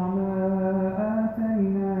معشار ما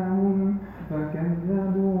آتيناهم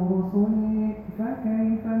فكذبوا رسلي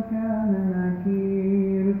فكيف كان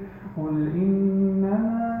نكير قل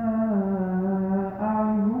إنما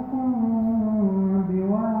أعظكم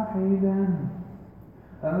بواحدة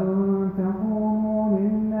أن تقوموا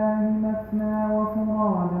لله مثنى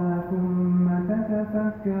وفرادا ثم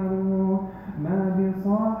تتفكروا ما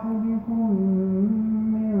بصاحبكم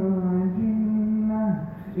من جنة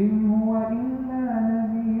إن هو إلا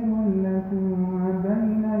نذير لكم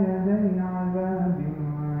بين يدي عذاب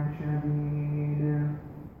شديد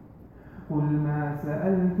قل ما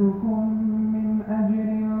سألتكم من أجر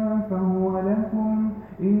فهو لكم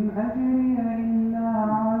إن أجري إلا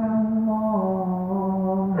على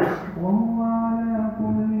الله وهو على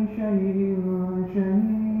كل شيء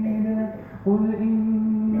شهيد قل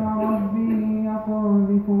إن ربي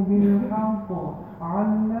يقذف بالحق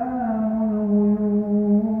علام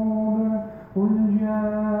الغيوب قل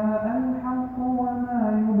جاء الحق وما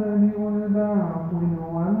يبدئ الباطل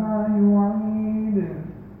وما يعيد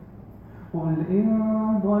قل إن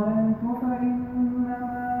ضللت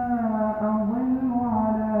فإنما أضل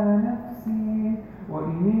على نفسي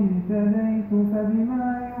وإن اهتديت فبما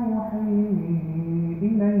يوحي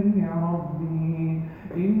إلي ربي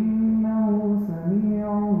إنه سميع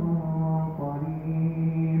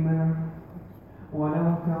قريب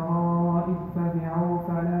ولو ترى إذ فزعوا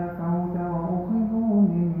فلا فوت وأخذوا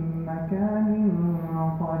من مكان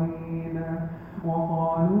قريب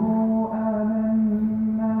وقالوا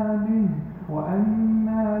آمنا به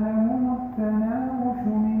وأنى لهم التناوش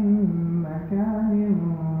من مكان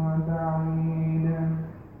بعيد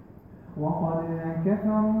وقد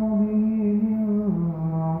كفروا به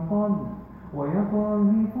من قبل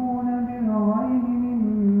ويقذفون بالغيب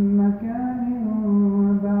من مكان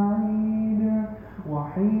بعيد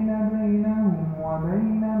وحيل بينهم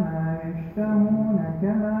وبين ما يشتهون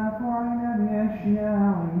كما فعل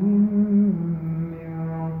بأشياعهم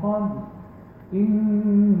من قبل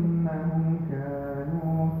إنهم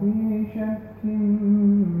كانوا في شك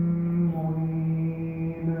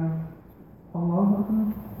مريب الله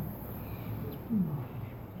أكبر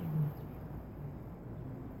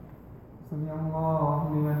سمع الله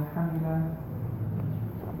لمن حمده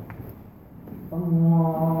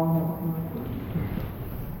الله أكبر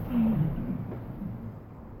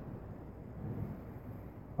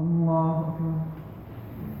الله أكبر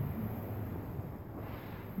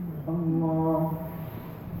الله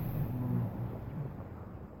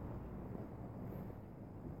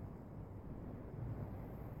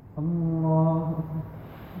الله أكبر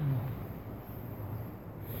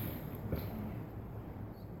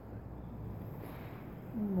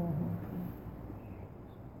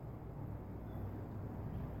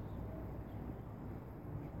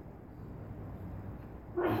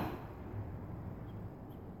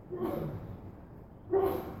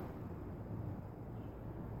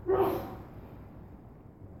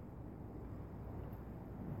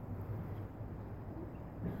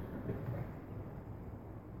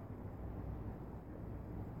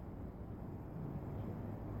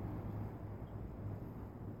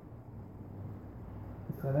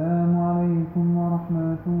السلام عليكم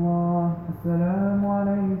ورحمة الله السلام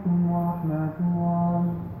عليكم ورحمة الله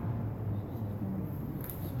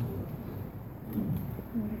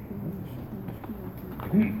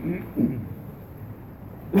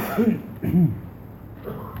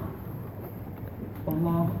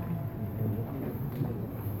الله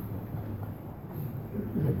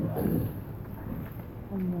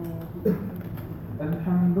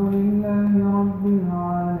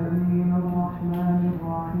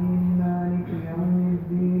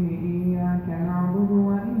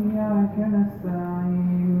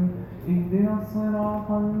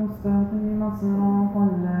المستقيم صراط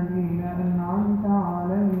الذين أنعمت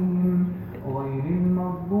عليهم غير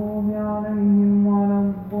المغضوب عليهم ولا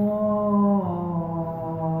الضالين.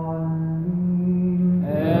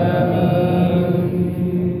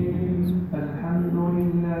 الحمد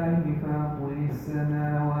لله فاطر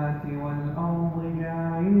السماوات والأرض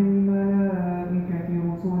جاعل الملائكة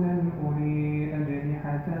رسلا أولي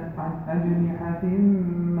أجنحة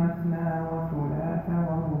مثنى وثلاث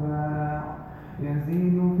ورباع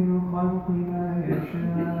يزيد في الخلق ما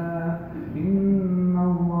يشاء إن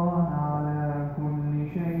الله على كل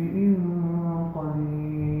شيء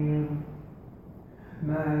قدير.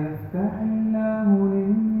 ما يفتح الله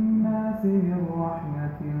للناس من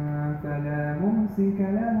رحمة فلا ممسك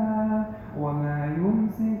لها وما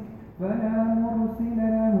يمسك فلا مرسل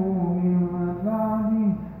له من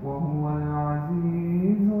بعده وهو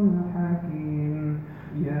العزيز الحكيم.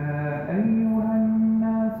 يا أيها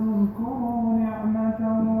الناس اذكروا نعمة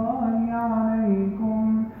الله عليكم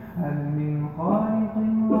هل من خالق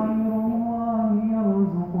غير الله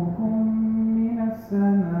يرزقكم من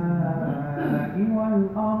السماء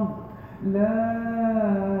والأرض لا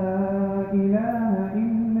إله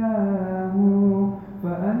إلا هو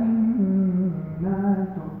فأنا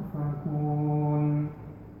تؤفكون.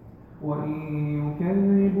 وإن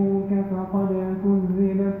يكذبوك فقد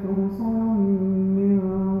كذبت رسل من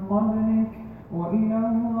قبلك وإلى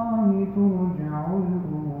الله ترجع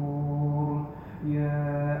الأمور. يا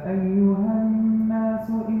أيها الناس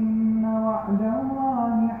إن وعد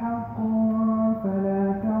الله حق فلا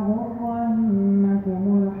تغرنكم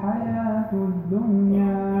الحياة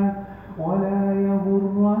الدنيا ولا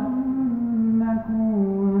يغرنكم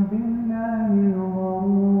بالله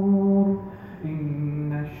الغرور.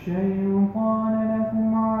 إن الشيطان لكم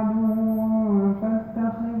عدو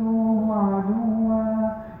فاتخذوه عدوا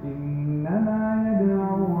إنما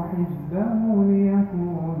يدعو حزبه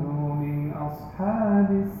ليكونوا من أصحاب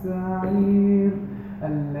السعير.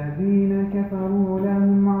 الذين كفروا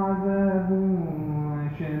لهم عذاب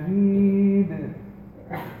شديد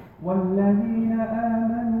والذين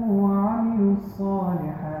آمنوا وعملوا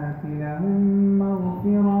الصالحات لهم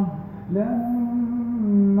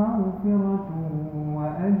مغفرة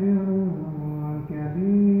وأجر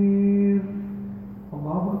كبير.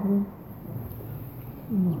 الله أكبر.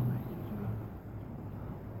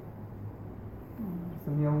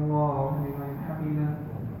 سمع الله لمن حمده.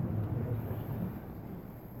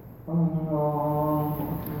 الله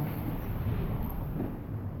أكبر.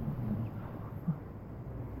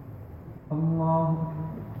 الله أكبر.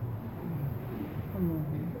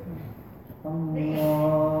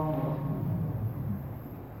 الله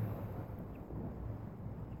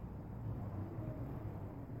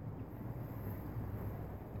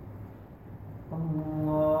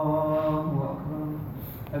الله أكبر.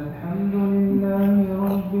 الحمد لله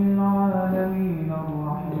رب العالمين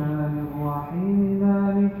الرحمن الرحيم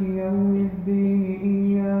مالك يوم الدين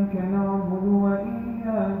إياك نعبد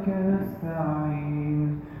وإياك نستعين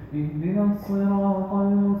اهدنا الصراط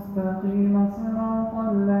المستقيم صراط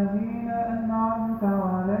الذين أنعمت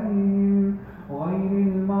عليهم غير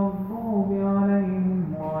المغضوب عليهم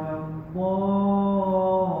ولا الضالين.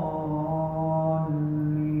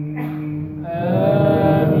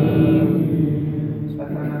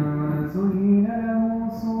 أفمن زين له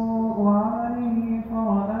سوء عمله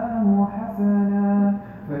فرآه حسنا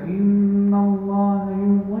فإن الله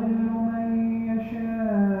يضل من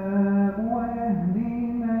يشاء ويهدي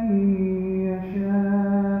من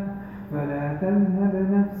يشاء فلا تذهب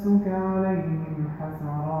نفسك عليهم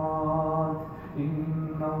حسرات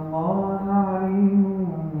إن الله عليم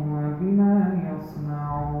بما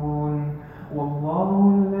يصنعون. والله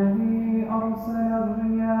الذي أرسل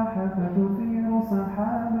الرياح فتثير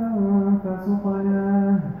سحابا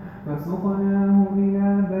فسقناه إلى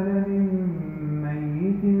بلد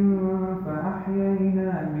ميت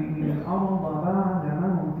فأحيينا به الأرض بعد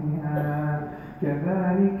موتها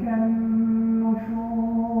كذلك النشور.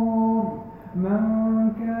 من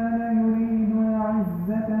كان يريد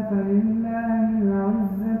العزة فلله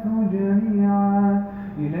العزة جميعا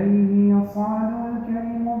إليه يصعد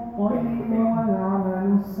الكلم الطيب والعمل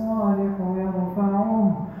الصالح يرفعه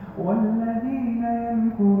والذين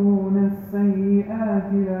يمكرون السيئات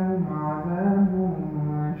لهم عذاب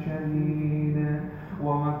شديد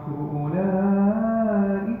ومكر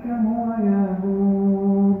أولئك هو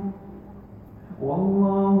يبور.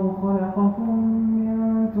 والله خلقكم من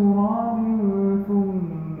تراب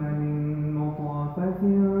ثم من نطفة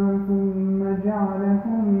ثم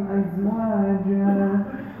جعلكم أزواجا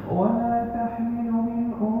وما تحمل من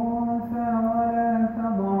أنثى ولا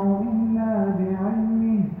تضع إلا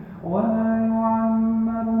بعلمه وما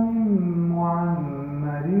يعمر من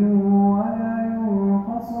معمر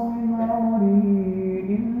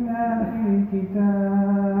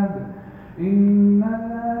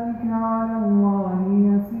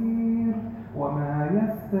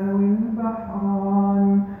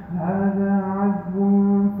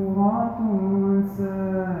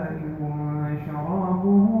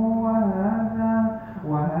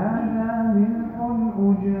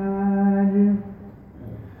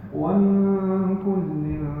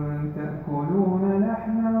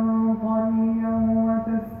لحما طريا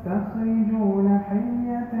وتستخرجون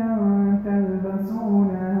حلية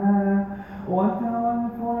تلبسونها وترى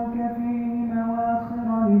الفلك فيه مواخر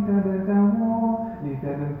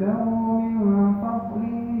لتبتغوا من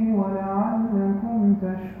فضله ولعلكم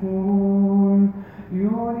تشكرون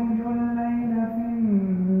يولج الليل في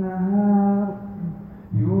النهار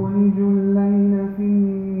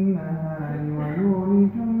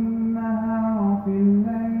ويولج النهار في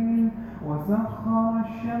الليل وسخر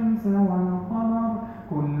الشمس والقمر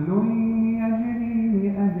كل يجري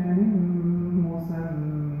لأجل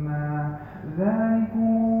مسمى ذلكم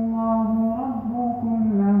الله ربكم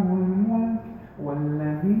له الملك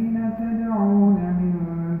والذين تدعون من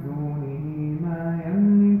دونه ما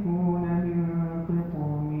يملكون من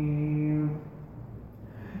قطمير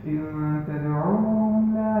إن تدعوهم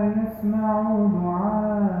لا يسمعوا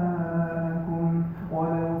دعاءكم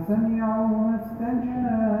ولو سمعوا ما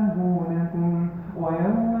استجابوا لكم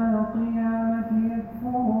ويوم القيامة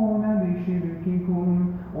يكفرون بشرككم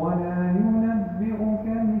ولا ينبئك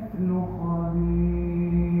مثل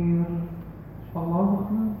خبير. الله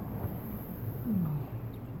أكبر.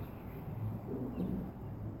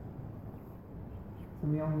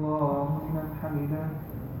 سمع الله لمن حمده.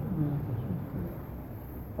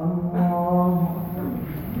 الله أكبر.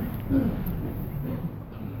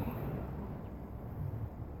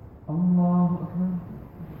 الله أكبر.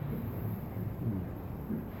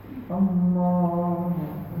 الله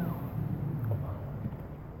أكبر.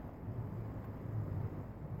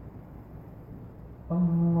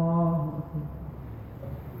 الله أكبر.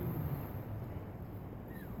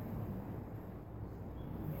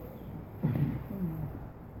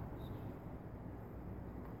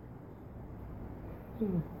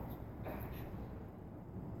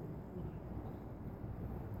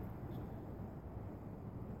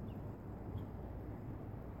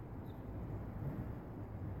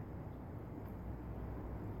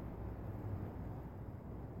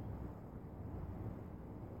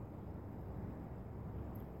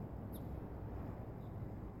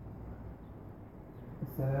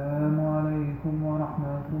 السلام عليكم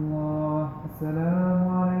ورحمة الله. السلام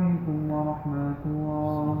عليكم ورحمة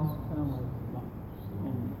الله. استغفر الله.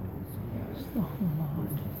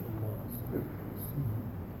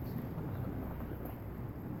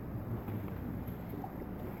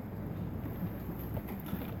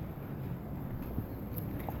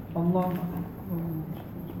 الله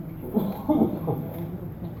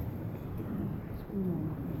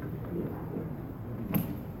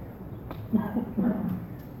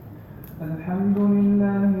الحمد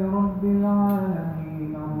لله رب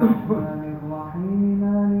العالمين الرحمن الرحيم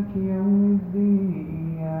مالك يوم الدين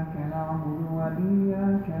إياك نعبد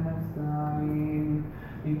وإياك نستعين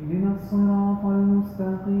اهدنا الصراط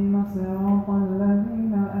المستقيم صراط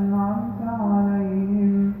الذين أنعمت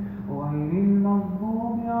عليهم غير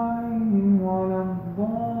المغضوب عليهم ولا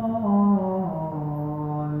الضالين.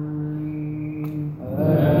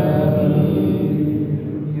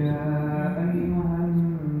 يا أيها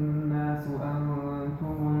الناس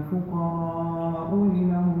أنتم الفقراء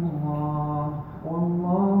إلى الله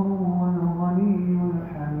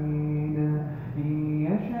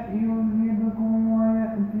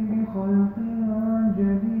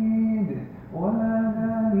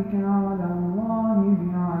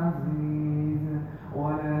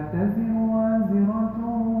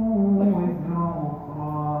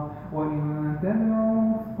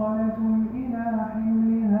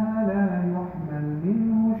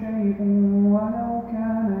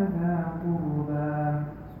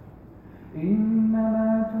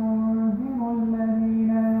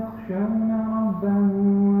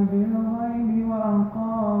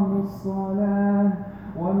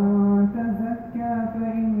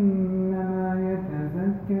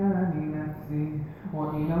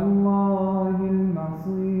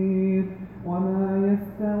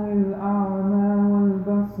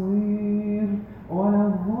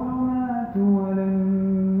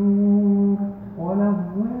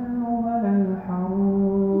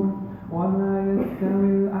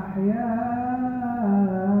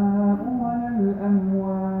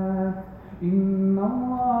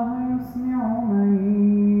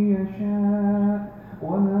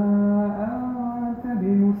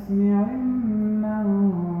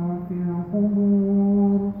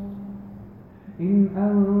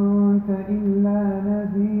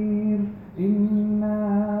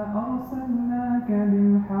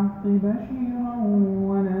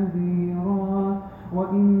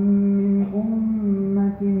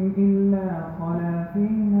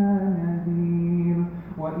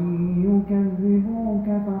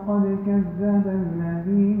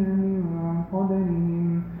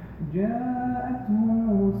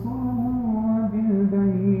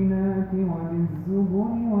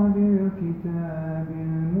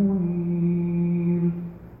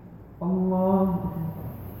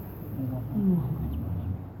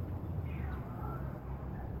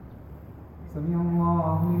سمع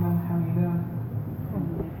الله لمن حمده.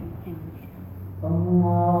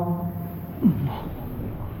 الله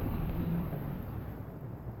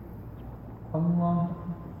الله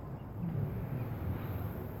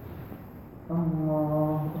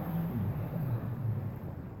الله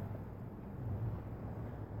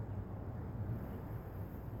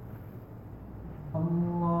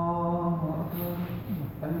الله أكبر.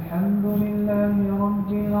 الحمد لله رب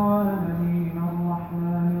العالمين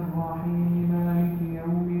الرحمن الرحيم مالك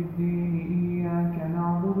يوم الدين إياك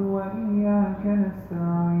نعبد وإياك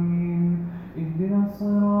نستعين اهدنا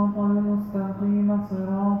الصراط المستقيم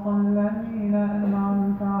صراط الذين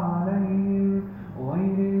أنعمت عليهم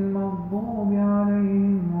غير المغضوب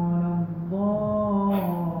عليهم ولا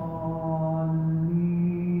الضالين.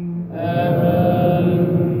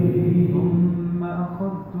 ثم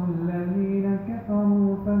أخذت الذين كفروا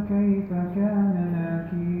فكيف كان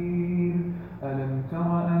نكير. ألم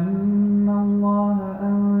تر أن الله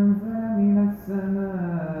أنزل من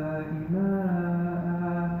السماء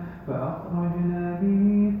ماء فأخرجنا به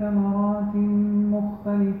ثمرات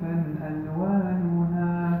مختلفا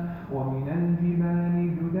ألوانها ومن الجبال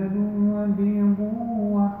جدد بيض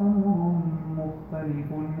وحمر مختلف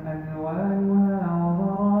ألوانها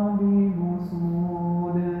وغرابيب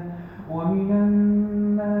سود ومن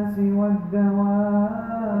الناس والدواب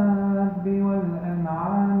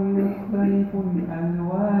والأنعام مختلف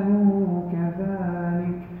ألوانه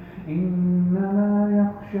كذلك إنما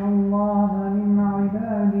يخشى الله من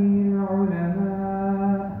عباده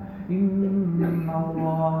العلماء إن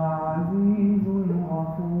الله عزيز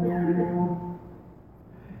غفور.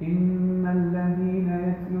 إن الذين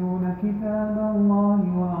يتلون كتاب الله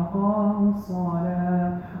وأقاموا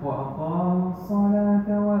الصلاة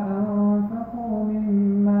وأنفقوا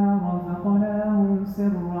مما رزقناهم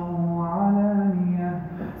سرا وعلانية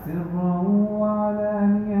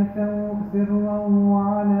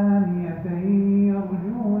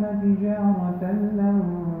يرجون تجارة لن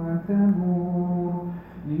تبور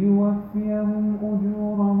ليوفيهم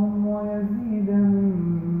أجورهم ويزيدهم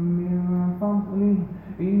من فضله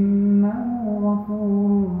إنه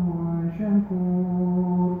غفور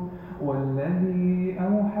شكور. والذي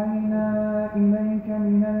أوحينا إليك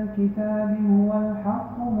من الكتاب هو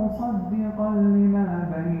الحق مصدقا لما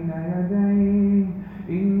بين يديه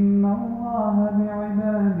إن الله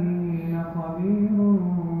بعباده لخبير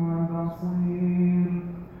بصير.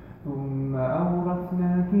 ثم أورثنا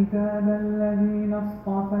الكتاب الذين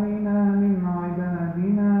اصطفينا من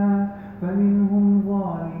عبادنا فمنهم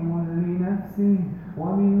ظالم لنفسه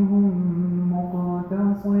ومنهم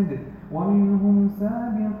مقتصد ومنهم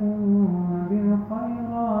سابق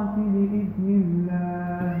بالخيرات بإذن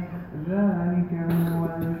الله ذلك هو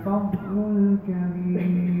الفضل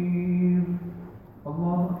الكبير.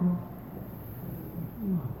 الله أكبر.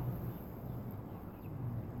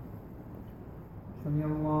 سمع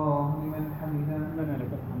الله لمن حمده. لنا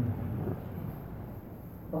لك الحمد.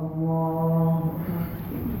 الله أكبر.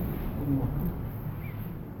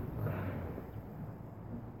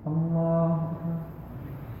 الله أكبر.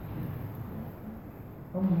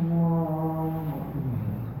 الله أكبر.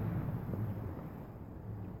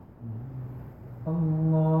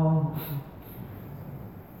 الله أكبر.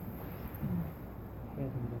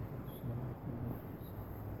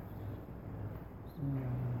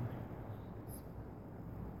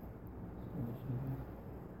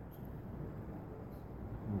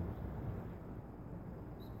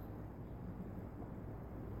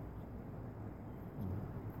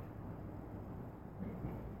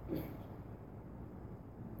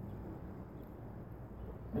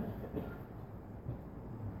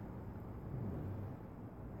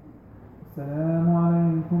 السلام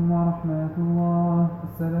عليكم ورحمة الله.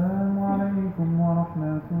 السلام عليكم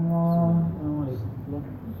ورحمة الله.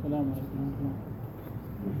 السلام عليكم.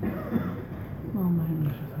 اللهم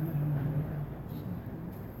إنا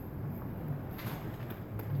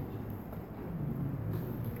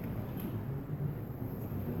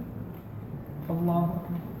الله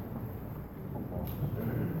أكبر.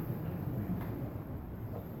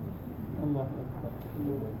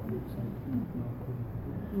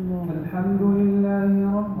 الله الحمد لله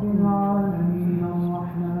رب العالمين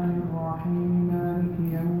الرحمن الرحيم مالك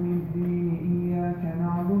يوم الدين إياك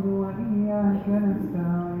نعبد وإياك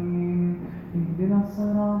نستعين اهدنا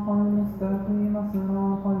الصراط المستقيم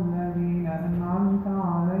صراط الذين أنعمت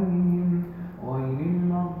عليهم غير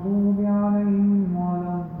المغضوب عليهم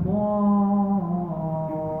ولا الضالين.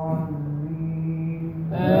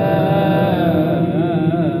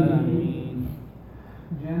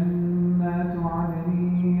 جنات عدن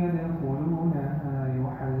يدخلونها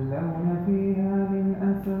يحلون فيها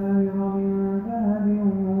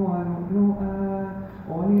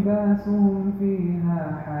ولباسهم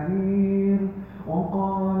فيها حرير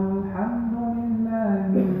وقالوا الحمد لله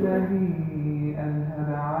الذي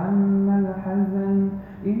أذهب عنا الحزن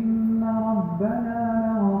إن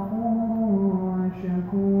ربنا لغفور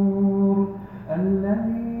شكور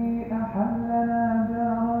الذي أحلنا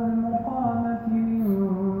دار المقامة من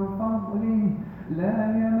فضله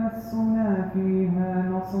لا يمسنا فيها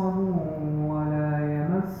نصب ولا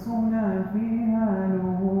يمسنا فيها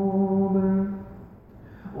لغوب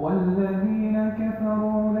والذين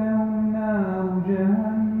كفروا لهم نار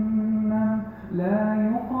جهنم لا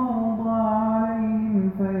يقضى عليهم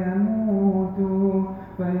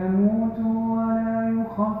فيموتوا ولا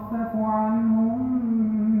يخفف عنهم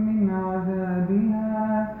من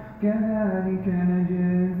عذابها كذلك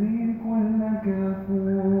نجزي كل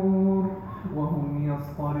كفور وهم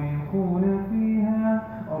يصطرخون فيها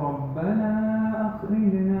ربنا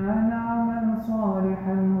أخرجنا نعمل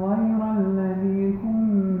صالحا غير الذي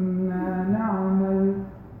كنا نعمل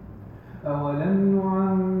أولم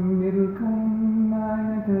نعمركم ما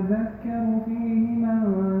يتذكر فيه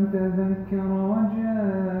من تذكر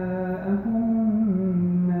وجاءكم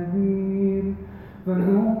النذير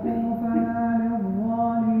فذوقوا فما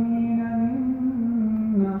للظالمين من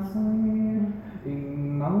نصير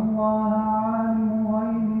إن الله عالم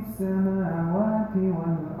غيب السماوات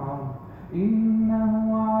والأرض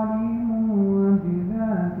إنه عليم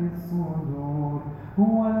بذات الصدور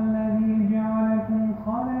هو الذي جعلكم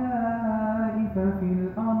خلائف في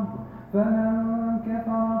الأرض فمن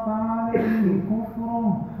كفر فعليه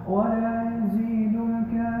كفره ولا يزيد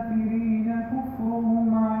الكافرين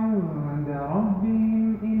كفرهم عند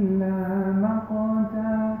ربهم إلا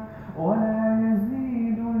مقتا ولا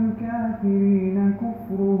يزيد الكافرين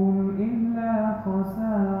كفرهم إلا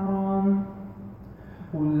خسارا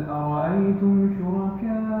قل أرأيتم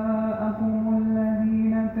شركاءكم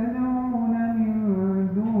الذين تدعون من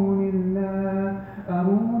دون الله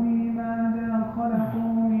أروني ماذا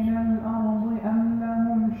خلقوا من الأرض أم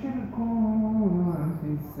لهم شرك في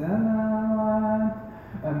السماوات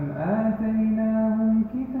أم آتيناهم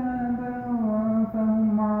كتابا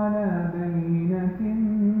فهم على بينة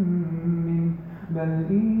منه بل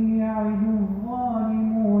إن يعد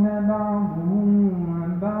الظالمون بعضهم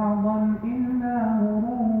بعضا إلا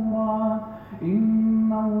غرورا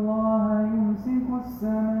إن الله يمسك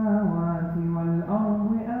السماوات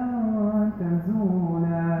والأرض أن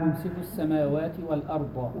تزولا يمسك السماوات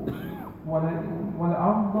والأرض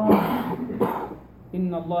والأرض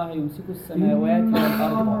إن الله يمسك السماوات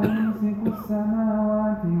والأرض يمسك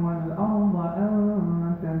السماوات والأرض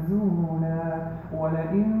أن تزولا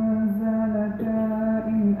ولئن زالتا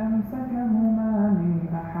إن أمسكهما من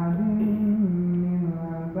أحد من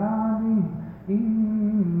بعده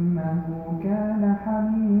إنه كان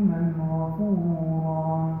حليما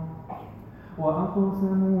غفورا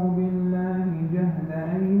وأقسموا بالله جهد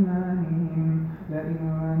أيمانهم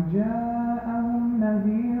لئن جاءهم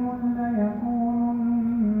نذير ليكونن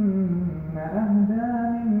أهدى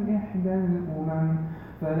من إحدى الأمم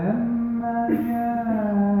فلما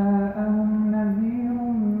جاءهم نذير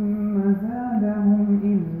ما زادهم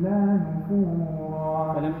إلا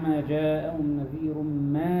نفورا فلما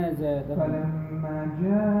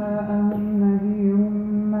جاءهم نذير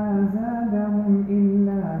ما زادهم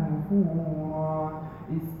إلا نفورا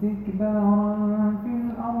استكبارا في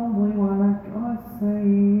الأرض ومكر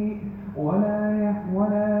السيء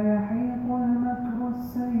ولا يحيق المكر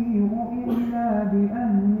السيء إلا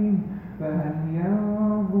بأهله فهل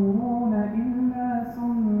ينظرون إلا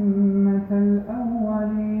سنة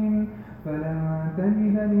الأولين فلن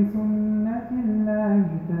تجد لسنة الله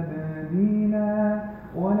تبديلا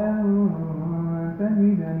ولن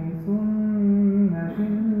تجد لسنة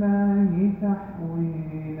الله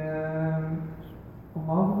تحويلا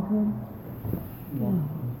الله أكبر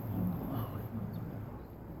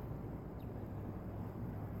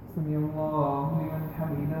سمع الله لمن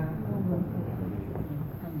حمده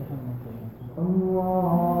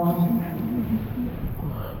الله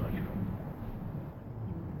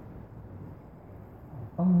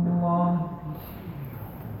الله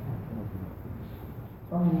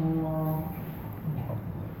الله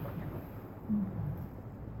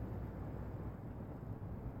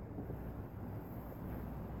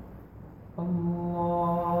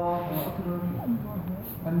الله أكبر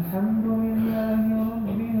الحمد لله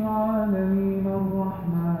رب العالمين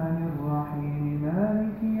الرحمن الرحيم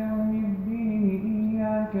مالك يوم الدين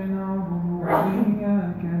إياك نعبد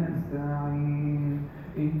وإياك نستعين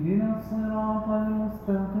اهدنا الصراط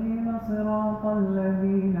المستقيم صراط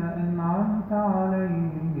الذين أنعمت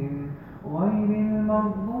عليهم غير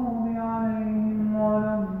المغضوب عليهم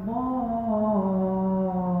ولا الضالين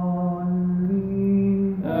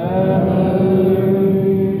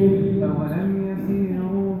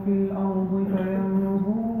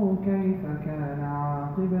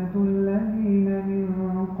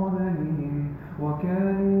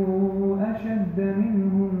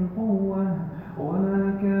قوة وما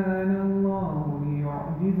كان الله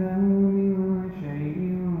ليعجزه من شيء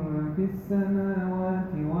في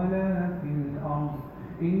السماوات ولا في الأرض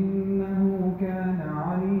إنه كان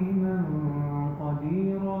عليما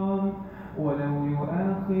قديرا ولو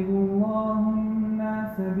يؤاخذ الله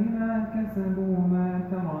الناس بما كسبوا ما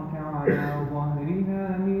ترك على ظهرها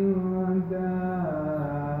من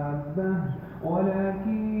دابة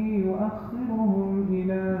ولكن يؤخرهم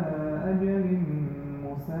إلى أجل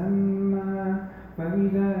مسمى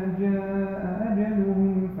فإذا جاء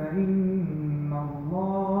أجلهم فإن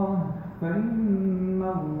الله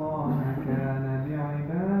كان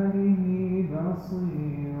بعباده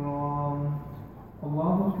بصيرا.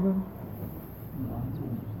 الله أكبر.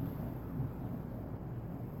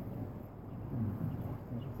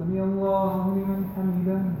 سمع الله لمن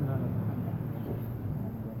حمده.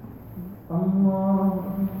 الله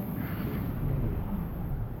أكبر.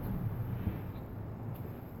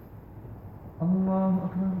 الله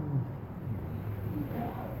أكبر.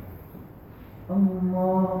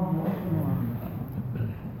 الله أكبر.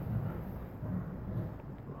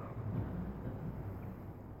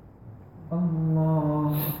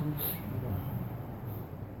 الله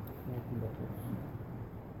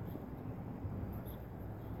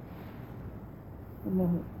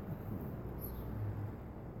الله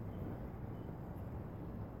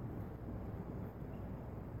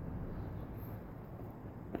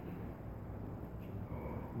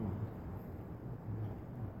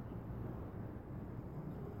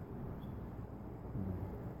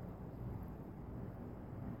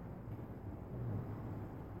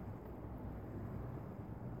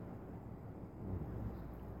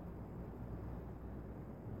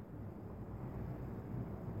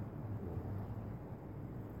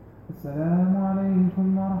السلام عليكم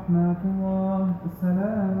ورحمة الله.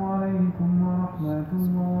 السلام عليكم ورحمة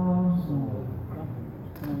الله.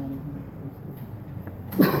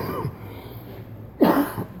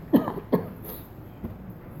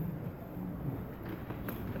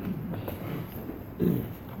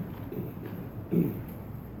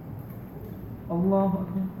 الله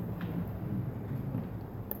أكبر.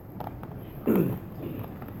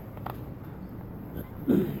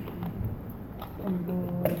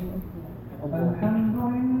 الحمد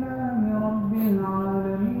لله رب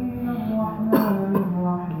العالمين الرحمن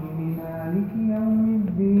الرحيم مالك يوم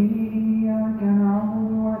الدين إياك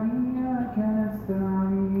نعبد وإياك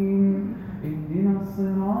نستعين اهدنا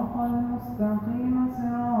الصراط المستقيم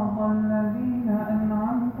صراط الذين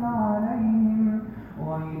أنعمت عليهم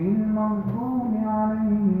غير المغضوب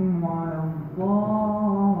عليهم ولا الضالين.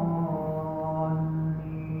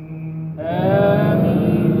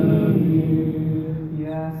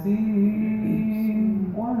 ياسين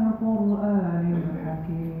والقرآن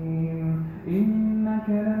الحكيم إنك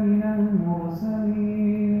لمن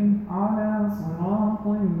المرسلين على صراط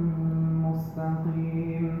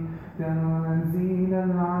مستقيم تنزيل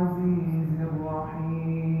العزيز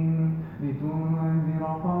الرحيم لتنذر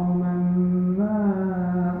قوما ما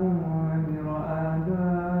أنذر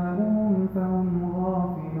آباؤهم فهم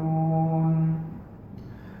غافلون.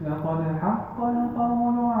 لقد حق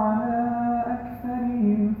القول على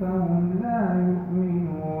أكثرهم فهم لا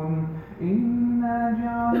يؤمنون. إنا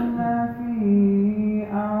جعلنا في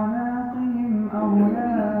أعناقهم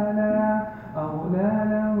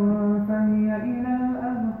أغلالا فهي إلى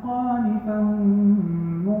الأذقان فهم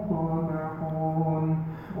مقمحون.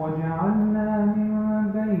 وجعلنا من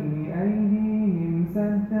بين أيديهم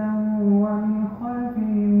سدا ومن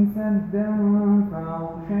خلفهم سدا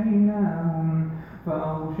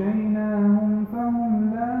فأغشيناهم فهم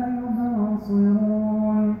لا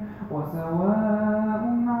يبصرون. وسواء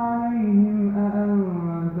عليهم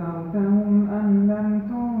أأنذرتهم أم لم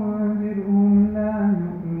تنذرهم لا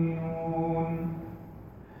يؤمنون.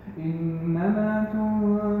 إنما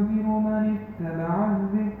تنذر من اتبع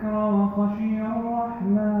الذكر وخشي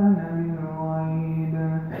الرحمن بالغيب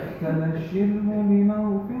فبشره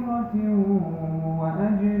بمغفرة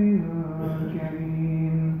وأجر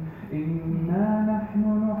كريم. إنا نحن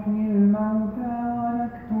نحيي الموتى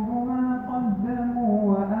ونكتب ما قدموا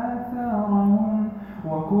وآثارهم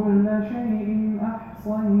وكل شيء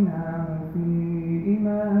أحصيناه في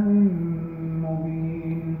إمام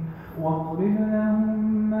مبين. واضرب لهم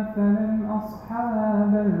مثلا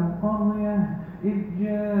أصحاب القرية إذ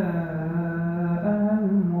جاءها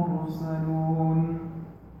المرسلون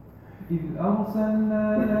إذ أرسلنا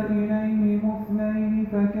إليهم اثنين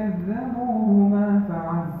فكذبوهما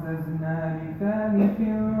فعززنا بثالث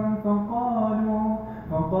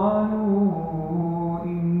فقالوا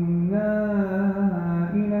إنا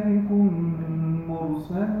إليكم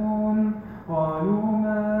مرسلون. قالوا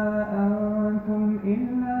ما أنتم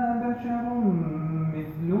إلا بشر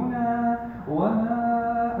مثلنا وما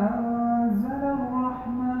أنزل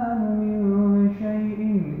الرحمن من شيء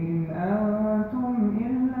إن أنتم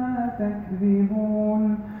إلا تكذبون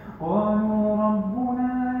قالوا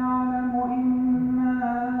ربنا يعلم إنا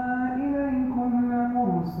إليكم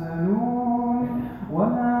لمرسلون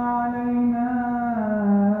وما علينا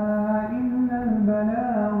إلا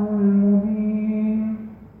البلاغ المبين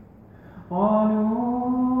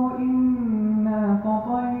قالوا إنا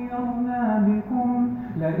تطيرنا بكم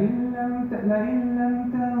لئن لم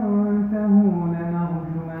تنتهوا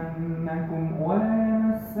لنرجمنكم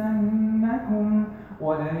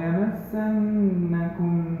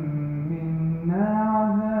وليمسنكم منا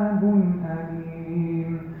عذاب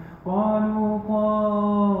أليم قالوا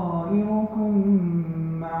طائركم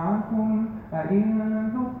معكم أئن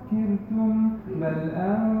ذكرتم بل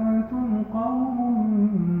أنتم قوم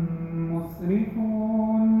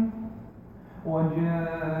مسرفون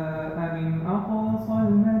وجاء من أقصى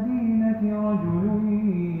المدينة رجل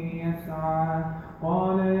يسعى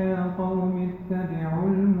قال يا قوم اتبعوا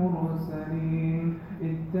المرسلين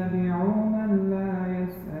اتبعوا من لا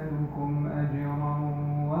يسألكم أجرا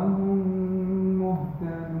وهم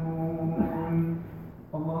مهتدون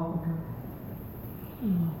الله أكبر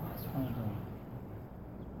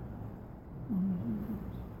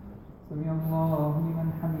سمع الله لمن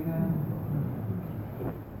حمده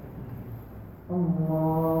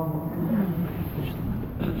الله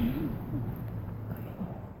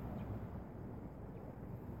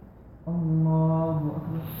الله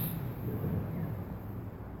أكبر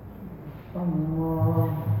الله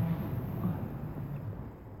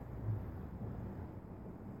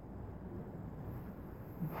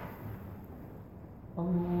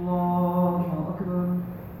الله أكبر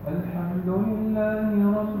الحمد لله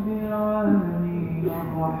رب العالمين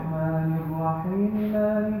الرحمن الرحيم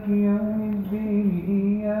مالك يوم الدين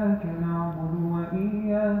إياك نعبد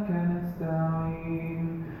وإياك نستعين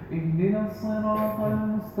اهدنا الصراط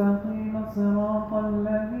المستقيم صراط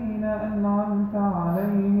الذين أنعمت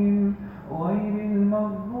عليهم غير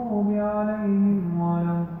المغضوب عليهم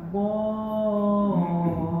ولا الضالين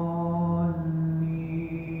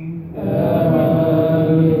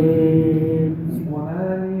وما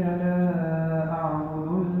لي لا أعبد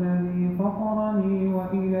الذي فطرني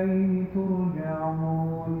وإليه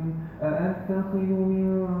ترجعون أأتخذ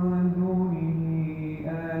من دونه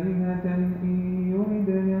آلهة إن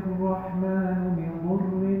يردني الرحمن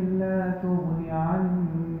بضر لا تغن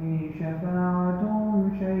عني شفاعتهم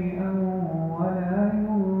شيئا ولا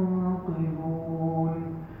ينقذون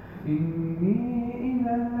إني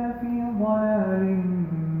إذا لفي ضلال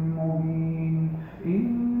مبين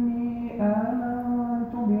إني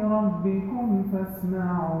آمنت بربكم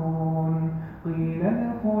فاسمعون قيل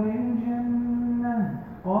ادخل الجنة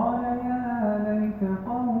قال يا ليت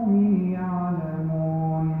قومي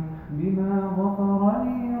يعلمون بما غفر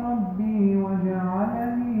لي ربي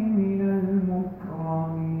وجعلني من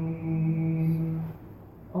المكرمين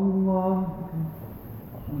الله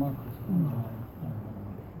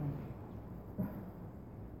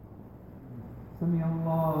سمع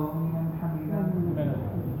الله لمن حمده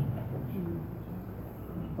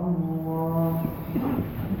الله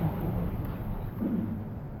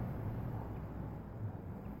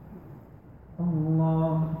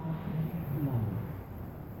الله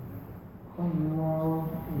الله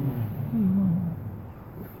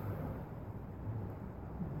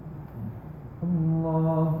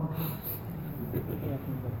الله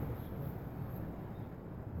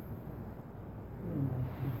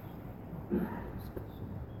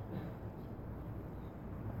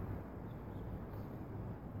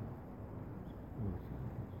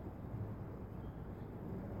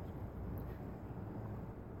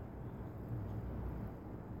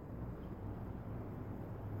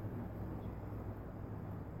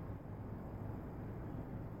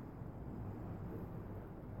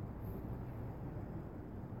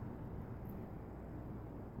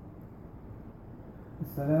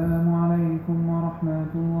السلام عليكم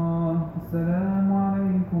ورحمة الله السلام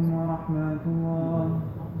عليكم ورحمة الله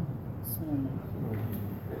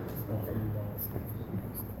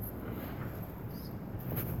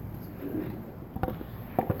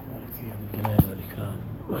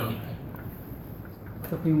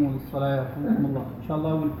استقيموا للصلاة يرحمكم الله.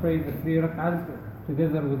 Inshallah we'll pray the 3 rak'ahs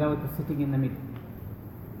together without sitting in the middle.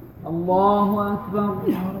 الله أكبر.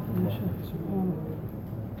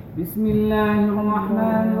 بسم الله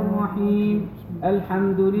الرحمن الرحيم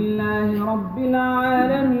الحمد لله رب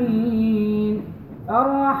العالمين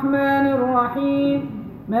الرحمن الرحيم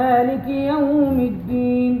مالك يوم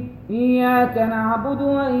الدين إياك نعبد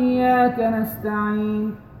وإياك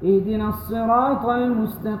نستعين اهدنا الصراط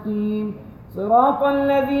المستقيم صراط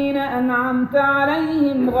الذين أنعمت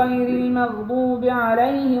عليهم غير المغضوب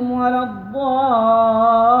عليهم ولا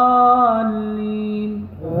الضالين.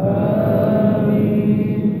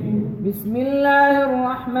 بسم الله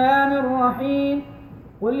الرحمن الرحيم.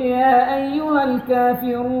 قل يا أيها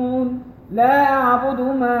الكافرون لا أعبد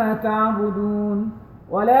ما تعبدون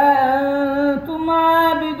ولا أنتم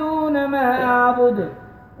عابدون ما أعبد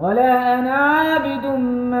ولا أنا عابد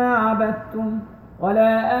ما عبدتم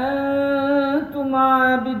ولا أنتم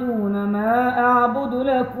عابدون ما أعبد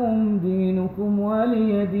لكم دينكم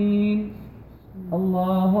ولي دين.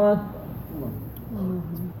 الله أكبر.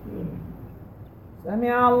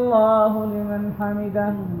 سمع الله لمن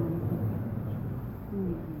حمده.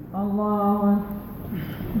 الله أكبر.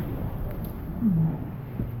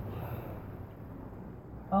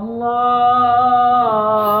 الله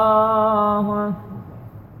أكبر.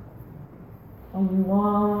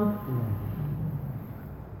 الله أكبر.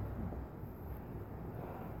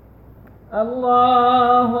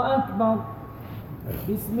 الله أكبر.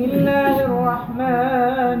 بسم الله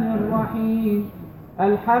الرحمن الرحيم.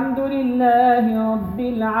 الحمد لله رب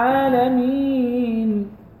العالمين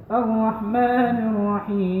الرحمن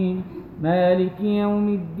الرحيم مالك يوم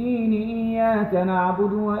الدين إياك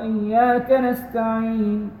نعبد وإياك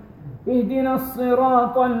نستعين اهدنا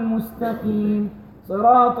الصراط المستقيم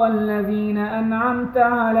صراط الذين أنعمت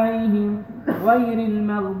عليهم غير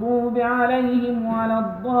المغضوب عليهم ولا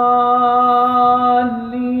الضالين.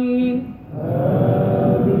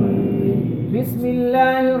 بسم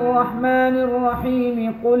الله الرحمن الرحيم.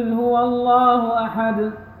 قل هو الله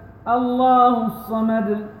أحد الله الصمد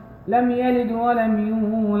لم يلد ولم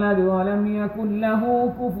يولد ولم يكن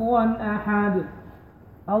له كفوا أحد.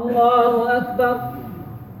 الله أكبر.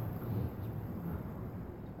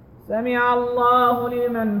 سمع الله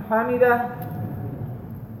لمن حمده.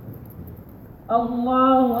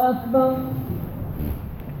 الله أكبر.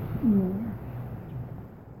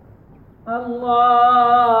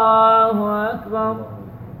 الله أكبر.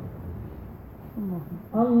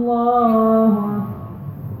 الله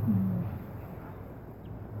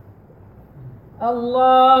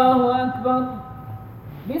الله أكبر.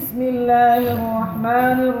 بسم الله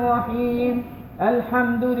الرحمن الرحيم.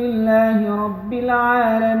 الحمد لله رب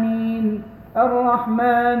العالمين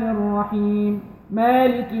الرحمن الرحيم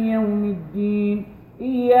مالك يوم الدين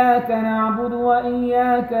إياك نعبد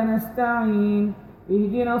وإياك نستعين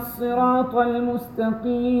اهدنا الصراط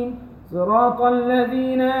المستقيم صراط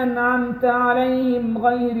الذين أنعمت عليهم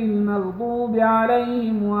غير المغضوب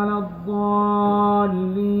عليهم ولا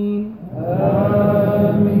الضالين.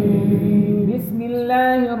 آمين. بسم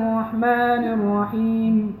الله الرحمن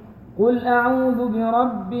الرحيم. قل أعوذ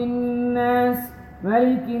برب الناس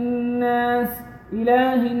ملك الناس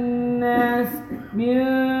إله الناس من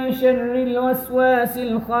شر الوسواس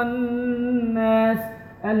الخناس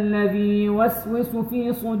الذي يوسوس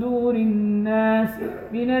في صدور الناس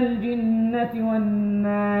من الجنة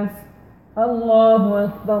والناس. الله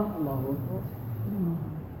أكبر.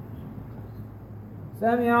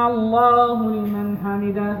 سمع الله لمن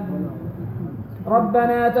حمده.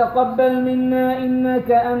 ربنا تقبل منا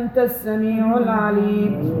إنك أنت السميع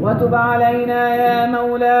العليم وتب علينا يا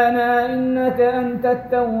مولانا إنك أنت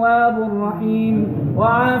التواب الرحيم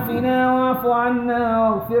وعافنا واعف عنا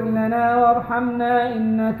واغفر لنا وارحمنا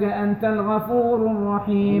إنك أنت الغفور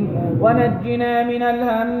الرحيم ونجنا من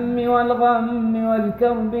الهم والغم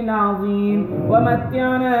والكرب العظيم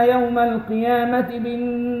ومتعنا يوم القيامة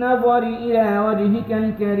بالنظر إلى وجهك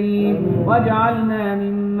الكريم واجعلنا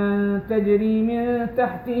ممن تجري من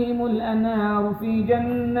تحتهم الأنهار في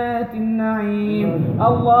جنات النعيم.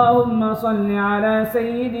 اللهم صل على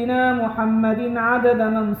سيدنا محمد عدد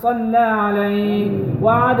من صلى عليه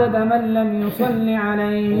وعدد من لم يصل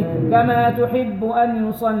عليه كما تحب أن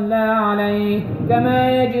يصلى عليه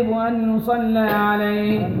كما يجب أن يصلى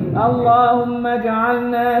عليه. اللهم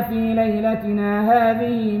اجعلنا في ليلتنا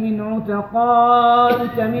هذه من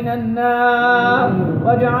عتقائك من النار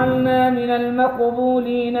واجعلنا من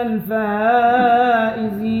المقبولين الفائزين.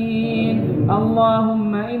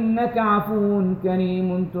 اللهم إنك عفو كريم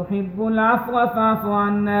تحب العفو فاعف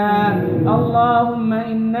عنا. اللهم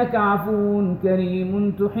إنك عفو كريم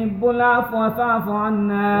تحب العفو فاعف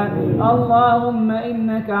عنا. اللهم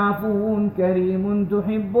إنك عفو كريم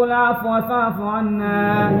تحب العفو فاعف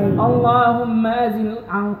عنا. اللهم أزل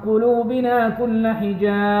عن قلوبنا كل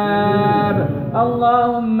حجاب.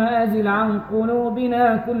 اللهم أزل عن قلوبنا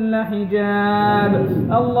كل حجاب.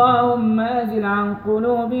 اللهم أزل وأزل عن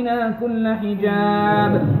قلوبنا كل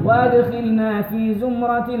حجاب، وأدخلنا في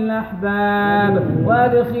زمرة الأحباب،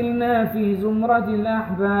 وأدخلنا في زمرة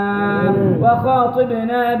الأحباب،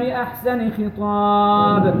 وخاطبنا بأحسن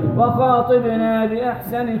خطاب، وخاطبنا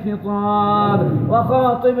بأحسن خطاب،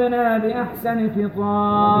 وخاطبنا بأحسن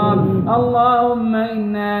خطاب. اللهم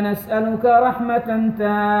إنا نسألك رحمة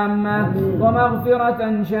تامة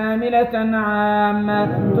ومغفرة شاملة عامة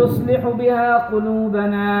تصلح بها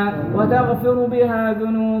قلوبنا وتغفر بها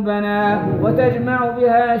ذنوبنا وتجمع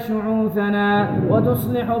بها شعوثنا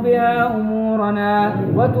وتصلح بها أمورنا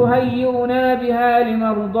وتهيئنا بها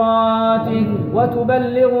لمرضاتك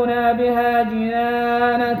وتبلغنا بها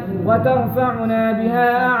جنانك وترفعنا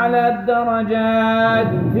بها أعلى الدرجات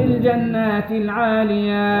في الجنات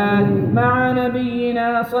العاليات مع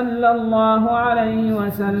نبينا صلى الله عليه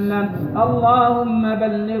وسلم. اللهم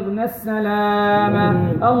بلغنا السلام،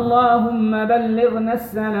 اللهم بلغنا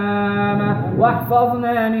السلام،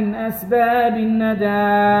 واحفظنا من أسباب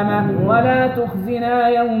الندامة، ولا تخزنا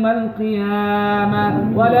يوم القيامة،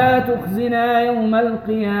 ولا تخزنا يوم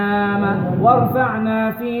القيامة،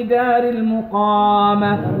 وارفعنا في دار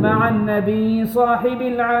المقامة مع النبي صاحب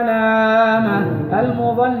العلامة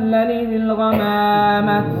المظلل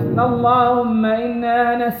بالغمامة. اللهم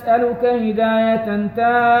إنا نسألك هداية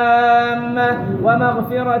تامة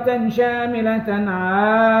ومغفرة شاملة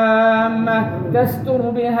عامة تستر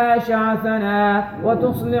بها شعثنا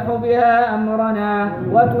وتصلح بها أمرنا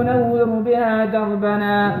وتنور بها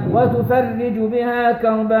دربنا وتفرج بها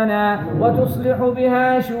كربنا وتصلح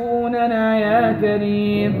بها شؤوننا يا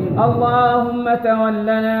كريم. اللهم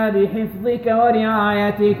تولنا بحفظك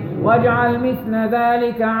ورعايتك، واجعل مثل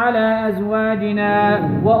ذلك على أزواجنا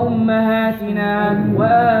وأمهاتنا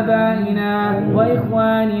وآبائنا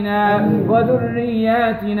وإخواننا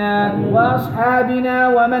وذرياتنا وأصحابنا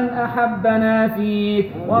ومن أحبنا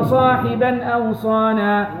فيك، وصاحبا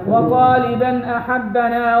أوصانا وطالبا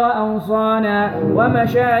أحبنا وأوصانا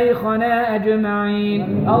ومشايخنا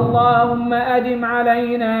أجمعين. اللهم أدم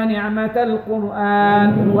علينا نعمة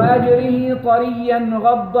القرآن وأجره طريا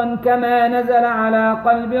غضا كما نزل على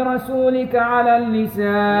قلب رسولك على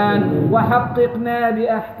اللسان، وحققنا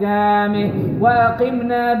بأحكامه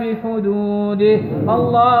وأقمنا بحدوده.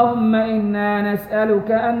 اللهم إنا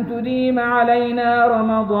نسألك أن تديم علينا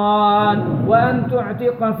رمضان وأن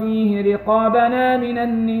تعتق فيه رقابنا من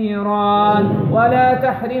النيران، ولا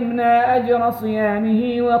تحرمنا أجر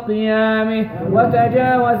صيامه وقيامه،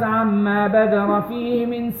 وتجاوز عما بدر فيه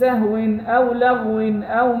من سهو أو لغو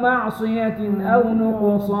أو معصية أو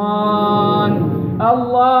نقصان.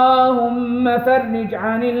 اللهم فرج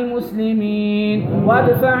عن المسلمين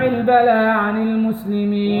وادفع البلاء عن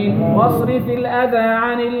المسلمين واصرف الأذى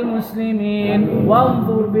عن المسلمين،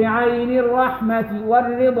 وانظر بعين الرحمة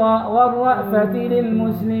والرضا والرأفة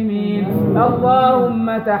للمسلمين.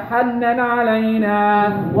 اللهم تحنن علينا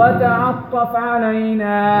وتعطف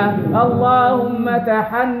علينا، اللهم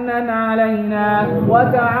تحنن علينا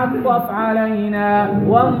وتعطف علينا،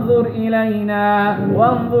 وانظر إلينا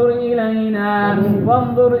وانظر إلينا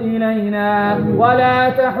وانظر إلينا، ولا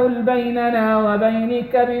تحل بيننا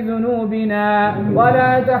وبينك بذنوبنا،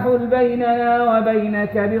 ولا تحل بيننا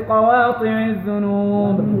وبينك بقواطع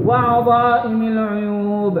الذنوب وعظائم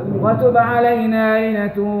العيوب، وتب علينا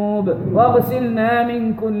لنتوب، واغسلنا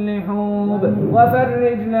من كل حوب،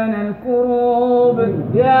 وفرج لنا الكروب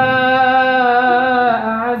يا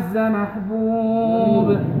أعز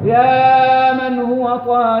محبوب، يا من هو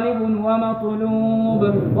طالب ومطلوب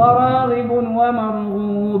وراغب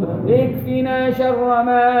ومرغوب، اكفنا شر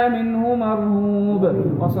ما منه مرهوب.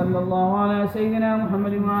 وصلى الله على سيدنا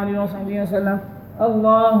محمد وآله وصحبه وسلم.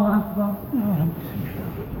 الله أكبر.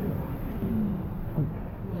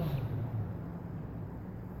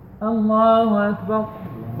 الله أكبر.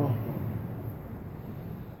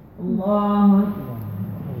 الله أكبر.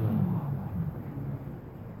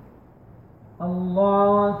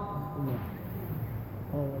 الله أكبر.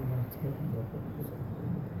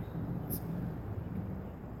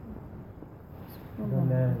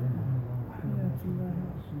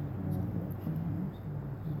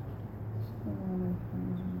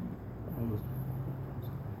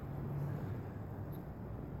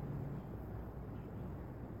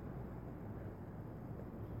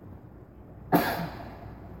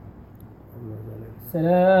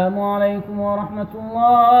 السلام عليكم ورحمة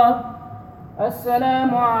الله.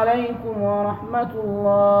 السلام عليكم ورحمة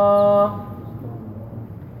الله.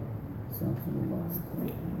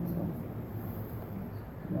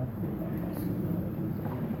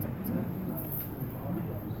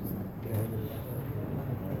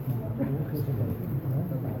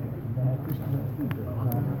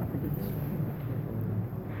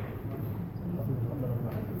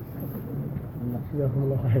 جزاكم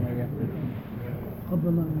الله خيرا. قبل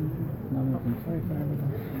الله. نعم.